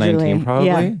what 2019 Majorly. probably.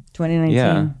 Yeah, 2019.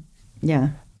 Yeah.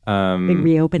 Yeah. Big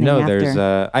reopening. No, after. there's.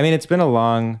 I mean, it's been a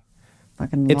long.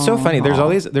 Fucking It's so long funny. There's haul.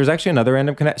 there's actually another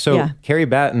random connect. So Yeah. Carrie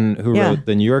Batten, who Yeah. wrote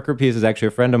the New Yorker piece, is actually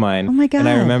a friend of mine. Oh my God. And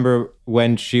I remember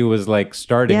when she was like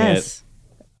starting Yes.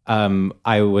 it,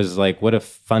 I was like, what a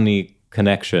funny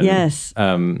connection. Yes.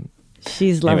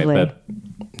 She's lovely. Anyway,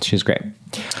 but she's great.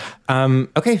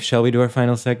 Okay, shall we do our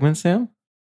final segment, Sam?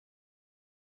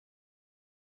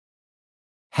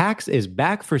 Hacks is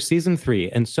back for season 3,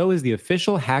 and so is the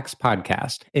official Hacks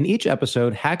podcast. In each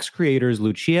episode, Hacks creators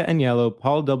Lucia Agnello,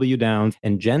 Paul W. Downs,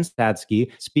 and Jen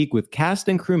Statsky speak with cast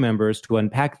and crew members to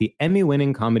unpack the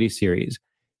Emmy-winning comedy series.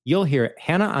 You'll hear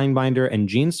Hannah Einbinder and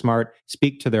Gene Smart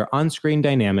speak to their on-screen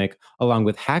dynamic, along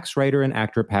with Hacks writer and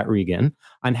actor Pat Regan,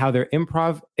 on how their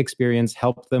improv experience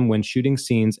helped them when shooting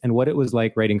scenes and what it was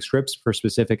like writing scripts for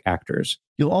specific actors.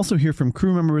 You'll also hear from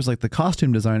crew members like the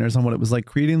costume designers on what it was like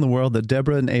creating the world that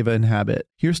Deborah and Ava inhabit.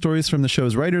 Hear stories from the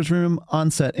show's writer's room,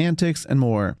 on-set antics, and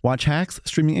more. Watch Hacks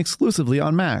streaming exclusively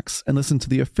on Max, and listen to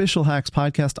the official Hacks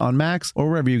podcast on Max or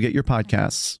wherever you get your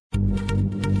podcasts.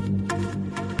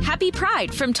 Happy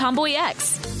Pride from Tomboy X,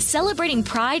 celebrating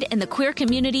pride and the queer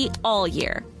community all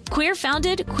year. Queer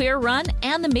founded, queer run,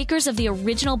 and the makers of the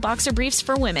original boxer briefs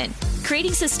for women,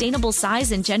 creating sustainable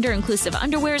size and gender inclusive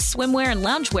underwear, swimwear, and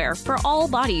loungewear for all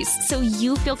bodies so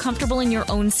you feel comfortable in your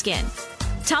own skin.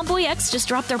 Tomboy X just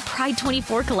dropped their Pride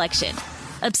 24 collection.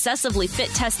 Obsessively fit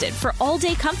tested for all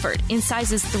day comfort in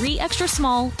sizes 3 extra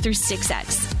small through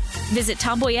 6X. Visit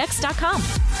tomboyx.com.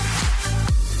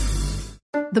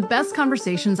 The best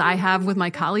conversations I have with my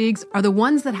colleagues are the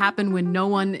ones that happen when no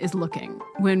one is looking,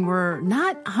 when we're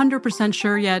not 100%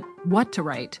 sure yet what to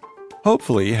write.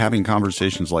 Hopefully, having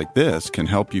conversations like this can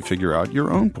help you figure out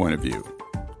your own point of view.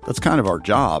 That's kind of our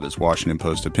job as Washington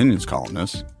Post opinions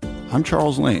columnists. I'm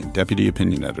Charles Lane, Deputy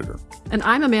Opinion Editor. And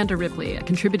I'm Amanda Ripley, a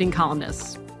contributing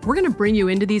columnist. We're going to bring you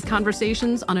into these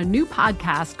conversations on a new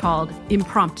podcast called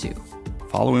Impromptu.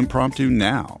 Follow Impromptu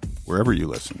now, wherever you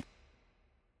listen.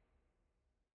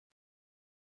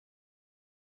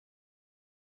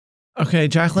 Okay,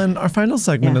 Jacqueline, our final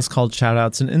segment is called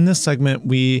Shoutouts. And in this segment,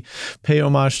 we pay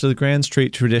homage to the Grand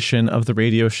Street tradition of the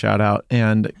radio shoutout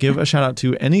and give a shout out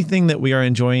to anything that we are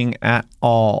enjoying at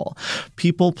all.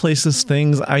 People, places,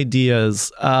 things,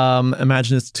 ideas.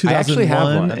 Imagine it's I actually have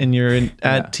 2001 one. and you're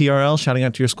at TRL shouting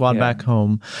out to your squad back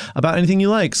home about anything you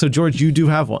like. So, George, you do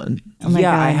have one. Oh my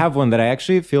Yeah, God. I have one that I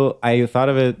actually feel, I thought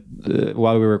of it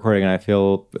while we were recording, and I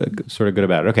feel sort of good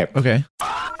about it. Okay.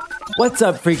 What's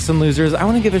up, freaks and losers? I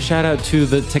want to give a shout out to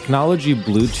the technology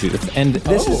Bluetooth. And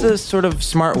this is a sort of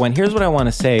smart one. Here's what I want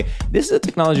to say. This is a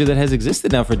technology that has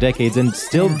existed now for decades and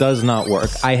still does not work.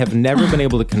 I have never been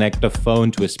able to connect a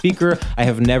phone to a speaker. I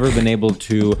have never been able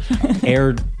to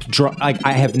I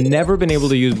have never been able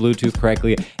to use Bluetooth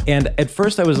correctly. And at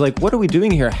first I was like, what are we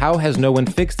doing here? How has no one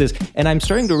fixed this? And I'm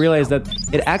starting to realize that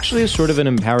it actually is sort of an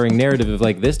empowering narrative of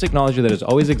like this technology that has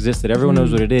always existed. Everyone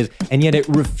knows what it is. And yet it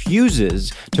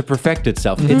refuses to perfect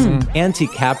itself. It's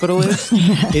anti-capitalist.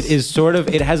 It is sort of,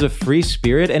 it has a free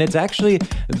spirit, and it's actually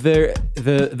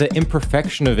the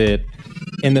imperfection of it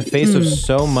in the face of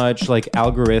so much like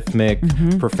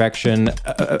algorithmic perfection,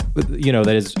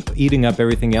 that is eating up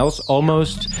everything else,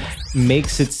 almost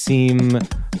makes it seem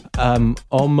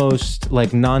almost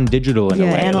like non-digital in a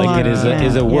way. Analog, like it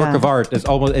is a work of art.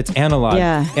 It's analog.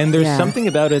 Yeah. And there's something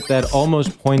about it that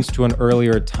almost points to an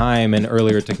earlier time and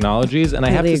earlier technologies. And I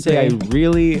have to say,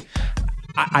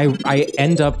 I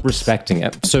end up respecting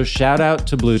it. So shout out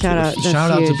to Bluetooth.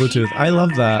 Shout out to Bluetooth. I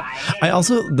love that. I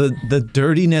also the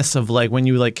dirtiness of like when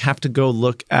you like have to go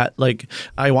look at like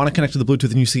I want to connect to the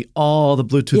Bluetooth and you see all the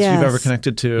Bluetooths you've ever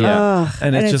connected to. Yeah.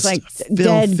 And it's just like filthy.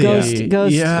 dead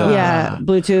ghost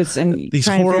Bluetooths and these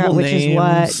trying to figure out horrible which names. is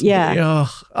what. Yeah.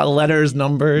 Letters,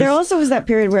 numbers. There also was that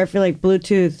period where I feel like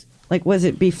Bluetooth, like was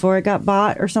it before it got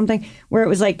bought or something, where it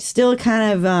was like still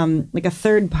kind of like a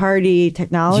third party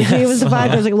technology. Yes. It was a vibe.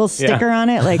 There was like a little sticker on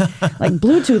it, like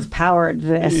Bluetooth powered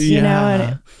this, you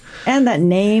know, and that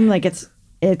name, like it's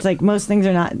like most things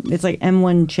are not. It's like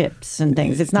M1 chips and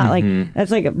things. It's not like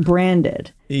that's like a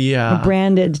branded. Yeah. A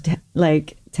branded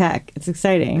like tech. It's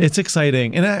exciting. It's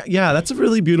exciting, and that's a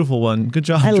really beautiful one. Good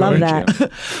job. I love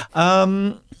George.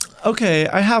 that. Okay,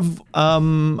 I have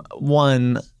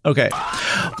one. Okay,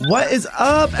 what is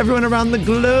up, everyone around the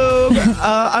globe?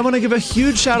 I want to give a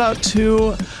huge shout out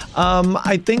to,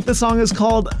 I think the song is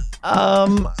called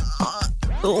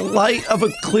Light of a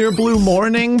Clear Blue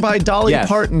Morning by Dolly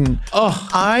Parton. Oh,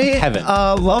 heaven.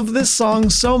 I love this song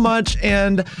so much,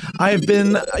 and I've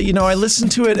been, I listen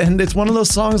to it, and it's one of those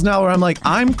songs now where I'm like,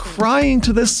 I'm crying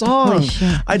to this song.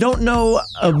 I don't know,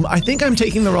 I think I'm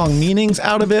taking the wrong meanings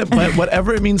out of it, but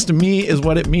whatever it means to me is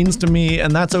what it means to me,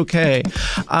 and that's okay.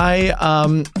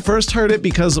 I first heard it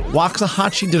because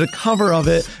Waxahachie did a cover of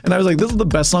it, and I was like, this is the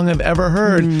best song I've ever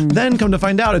heard. Then come to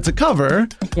find out it's a cover,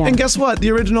 and guess what? The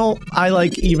original I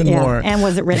like even more. And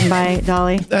was it written by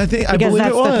Dolly? I believe that's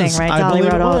it was. the thing, right? Dolly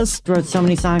wrote so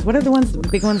many songs. What are the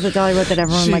big ones that Dolly wrote that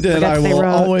everyone She did. forgets I Will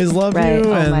Always Love You.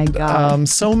 Oh and, my God.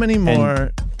 So many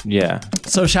more. Yeah.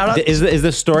 So shout out. Is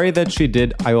the story that she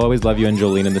did I Will Always Love You and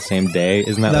Jolene in the same day?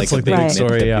 Isn't that That's like the a big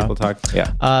story, that people talk?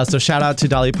 Yeah. So shout out to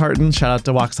Dolly Parton. Shout out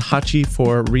to Waxahachie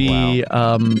for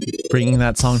bringing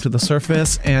that song to the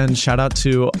surface. And shout out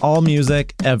to All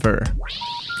Music Ever.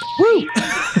 Woo!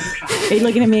 Are you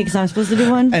looking at me because I'm supposed to do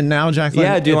one? And now, Jacqueline,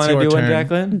 Yeah, do you want to do one,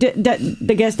 Jacqueline?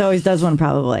 The guest always does one,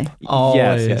 probably.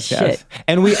 Always. Yes. Shit.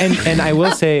 And I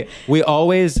will say we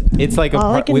always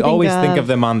we always think of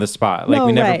them on the spot. Like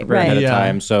we never prepare ahead of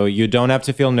time, so you don't have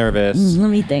to feel nervous. Let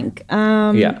me think.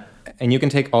 Yeah, and you can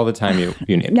take all the time you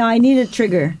need. No, I need a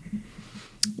trigger.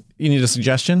 You need a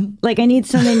suggestion? Like I need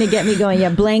something to get me going. Yeah,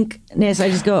 blankness.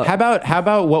 I just go. How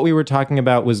about what we were talking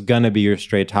about was gonna be your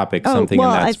straight topic? Something in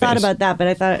that I space. thought about that, but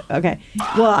I thought, okay.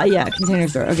 Well, yeah, Container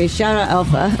Store. Okay, shout out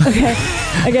Alpha.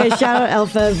 Okay, shout out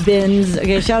Alpha Bins.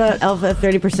 Okay, shout out Alpha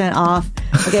 30% off.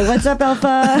 Okay, what's up,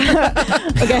 Alpha?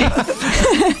 Okay.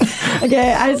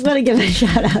 Okay, I just want to give a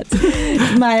shout out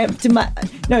to my.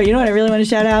 No, you know what I really want to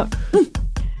shout out?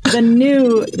 The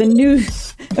new.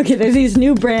 Okay, there's these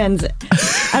new brands.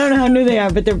 I don't know how new they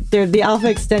are, but they're the Alpha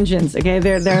extensions. Okay,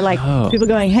 they're like people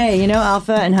going, hey,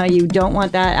 Alpha, and how you don't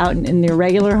want that out in your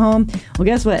regular home. Well,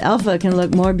 guess what? Alpha can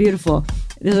look more beautiful.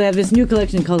 They have this new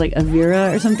collection called like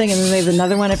Avira or something, and then they have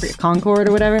another one, I forget, Concord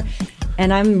or whatever.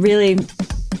 And I'm really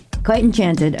quite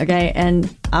enchanted. Okay,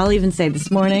 and I'll even say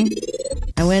this morning,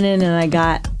 I went in and I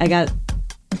got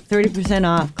 30%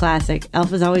 off classic.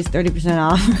 Alpha's always 30%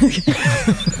 off.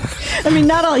 I mean,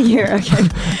 not all year, okay?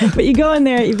 But you go in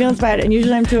there, you feel inspired, and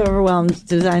usually I'm too overwhelmed to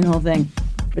design the whole thing.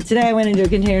 But today I went into a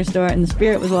Container Store, and the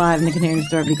spirit was alive in the Container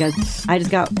Store because I just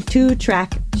got 2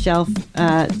 track shelf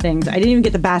things. I didn't even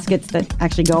get the baskets that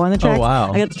actually go on the tracks. Oh,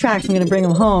 wow. I got the tracks. I'm going to bring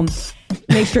them home,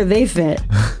 make sure they fit.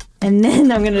 And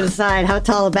then I'm going to decide how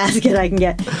tall a basket I can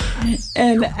get.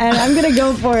 And I'm going to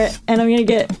go for it. And I'm going to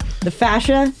get the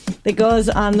fascia that goes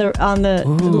on the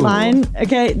line.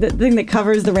 Okay, the thing that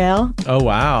covers the rail. Oh,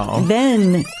 wow.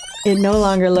 Then it no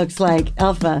longer looks like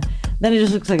Alpha. Then it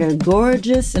just looks like a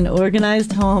gorgeous and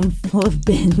organized home full of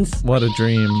bins. What a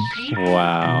dream.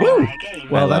 Wow. Woo.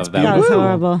 Well, that's That was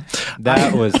horrible.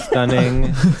 That was stunning.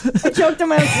 I choked on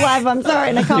my own saliva. I'm sorry.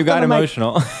 And I coughed You got on my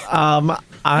emotional.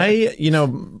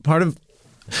 Part of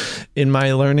in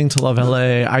my learning to love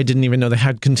LA, I didn't even know they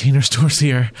had Container Stores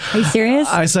here. Are you serious?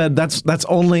 I said that's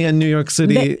only in New York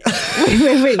City.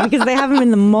 Wait, because they have them in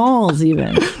the malls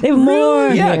even. They have more.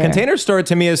 Yeah, here. Container Store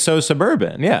to me is so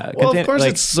suburban. Yeah, Well, of course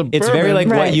it's suburban. It's very like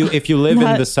Right. if you live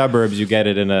in the suburbs, you get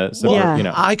it in a suburb.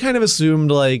 Yeah. I kind of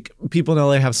assumed like people in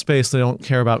LA have space, they don't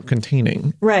care about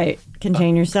containing. Right.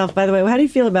 Contain yourself. By the way, how do you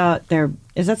feel about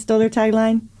is that still their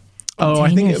tagline? Oh, I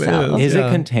think it yourself. is. Is it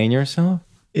contain yourself?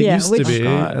 It used to which- be,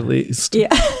 at least. Yeah.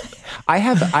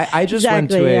 I just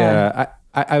went to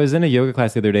I was in a yoga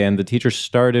class the other day, and the teacher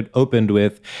opened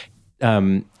with,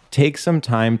 take some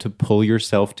time to pull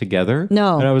yourself together.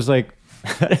 No. And I was like,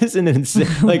 that is an insane,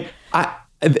 like,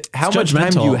 how much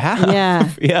time do you have? Yeah.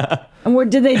 Yeah. And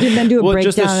what did they do a breakdown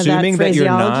just of that assuming that you're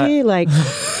phraseology? not,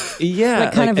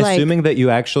 yeah, like assuming that you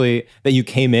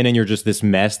came in and you're just this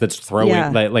mess that's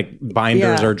throwing like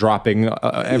binders are dropping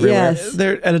everywhere. Yes.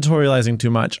 They're editorializing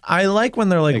too much. I like when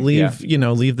they're like, leave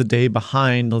the day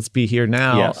behind. Let's be here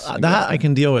now. Yes, that I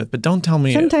can deal with, but don't tell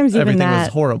me sometimes everything even was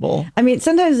horrible. I mean,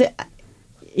 sometimes,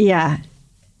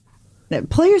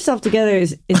 pull yourself together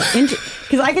is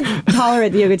because I could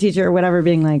tolerate the yoga teacher or whatever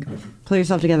being like, pull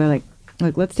yourself together, like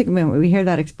let's take a moment. We hear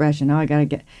that expression. Oh, I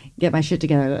gotta get my shit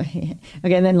together. Okay,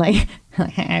 and then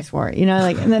I swore,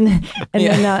 and then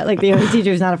like the yoga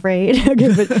teacher is not afraid.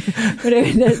 Okay, but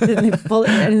then they pull,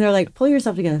 and they're like, pull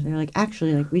yourself together. They're like,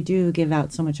 actually, like we do give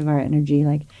out so much of our energy,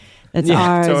 like that's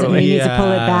ours, totally. And we need to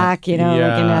pull it back.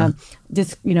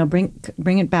 Just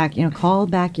bring it back. Call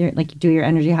back do your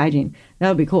energy hygiene. That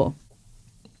would be cool.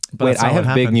 But wait, I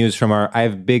have big news from our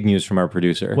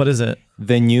producer. What is it?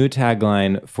 The new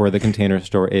tagline for the Container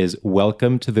Store is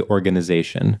 "Welcome to the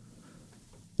organization."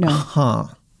 No. Huh.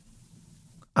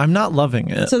 I'm not loving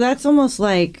it. So that's almost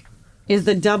like, is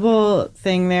the double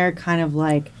thing there kind of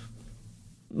like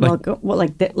welcome? Well,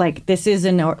 this is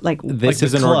an this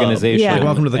is an club. organization. Yeah. Like,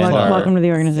 welcome to the club. Welcome to the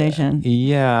organization.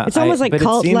 Yeah, it's almost like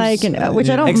cult-like, which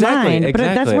I don't mind. But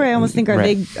that's where I almost think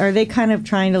are they kind of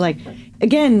trying to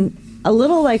again. A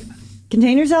little like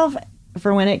Contain Yourself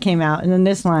for when it came out, and then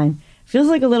this line feels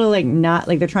like a little like not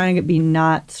like they're trying to be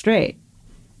not straight.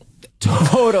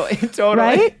 Totally,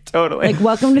 right? Totally. Like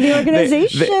welcome to the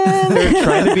organization. They're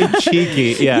trying to be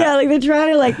cheeky. Yeah, yeah. Like they're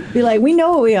trying to be like, we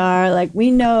know what we are. Like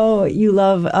we know you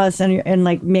love us, and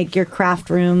like make your craft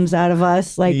rooms out of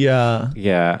us. Like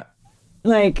yeah.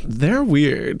 Like they're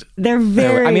weird. They're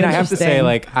very. I mean, I have to say,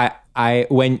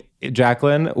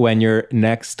 Jacqueline, when your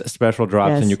next special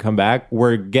drops and you come back,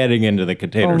 we're getting into the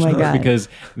Container Store because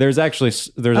there's actually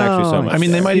so much. I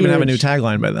mean, they might even have a new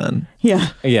tagline by then. Yeah.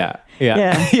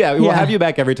 We'll have you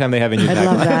back every time they have a new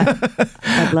tagline.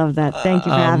 I'd love that. Thank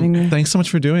you for having me. Thanks so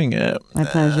much for doing it. My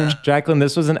pleasure. Jacqueline,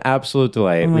 this was an absolute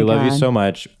delight. We love you so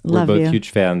much. We're both huge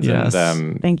fans. Yes.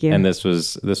 And, thank you. And this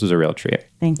was a real treat.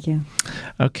 Thank you.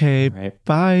 Okay. Right.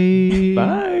 Bye.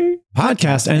 Bye.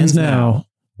 Podcast ends now.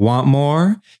 Want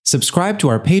more? Subscribe to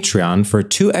our Patreon for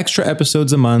 2 extra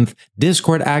episodes a month,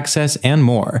 Discord access, and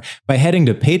more by heading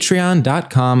to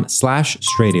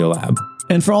patreon.com/Stradiolab.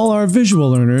 And for all our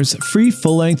visual learners, free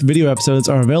full-length video episodes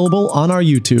are available on our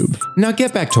YouTube. Now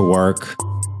get back to work.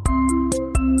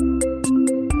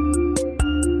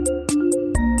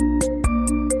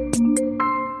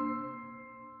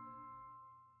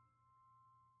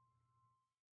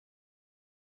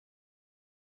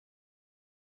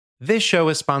 This show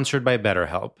is sponsored by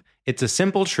BetterHelp. It's a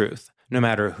simple truth. No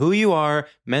matter who you are,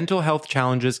 mental health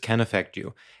challenges can affect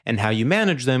you, and how you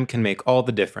manage them can make all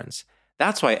the difference.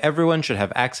 That's why everyone should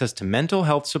have access to mental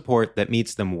health support that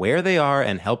meets them where they are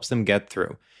and helps them get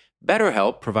through.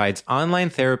 BetterHelp provides online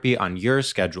therapy on your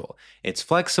schedule. It's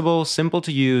flexible, simple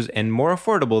to use, and more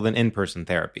affordable than in-person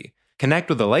therapy. Connect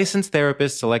with a licensed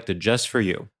therapist selected just for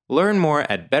you. Learn more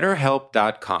at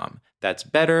betterhelp.com. That's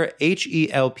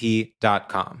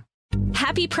betterhelp.com.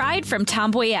 Happy Pride from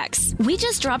Tomboy X. We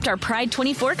just dropped our Pride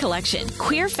 24 collection.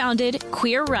 Queer founded,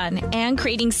 queer run, and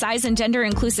creating size and gender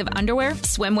inclusive underwear,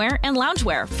 swimwear, and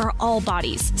loungewear for all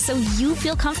bodies, so you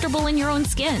feel comfortable in your own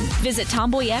skin. Visit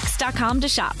tomboyx.com to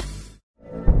shop.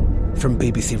 From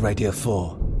BBC Radio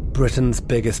 4, Britain's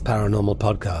biggest paranormal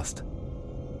podcast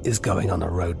is going on a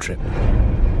road trip.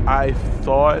 I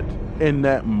thought in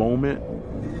that moment,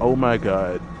 oh my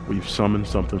God, we've summoned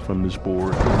something from this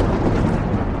board.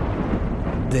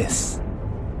 This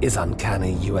is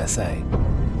Uncanny USA.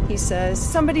 He says,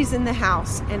 somebody's in the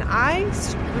house, and I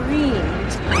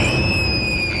screamed.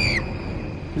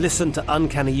 Listen to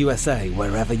Uncanny USA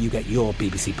wherever you get your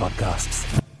BBC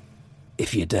podcasts,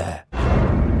 if you dare.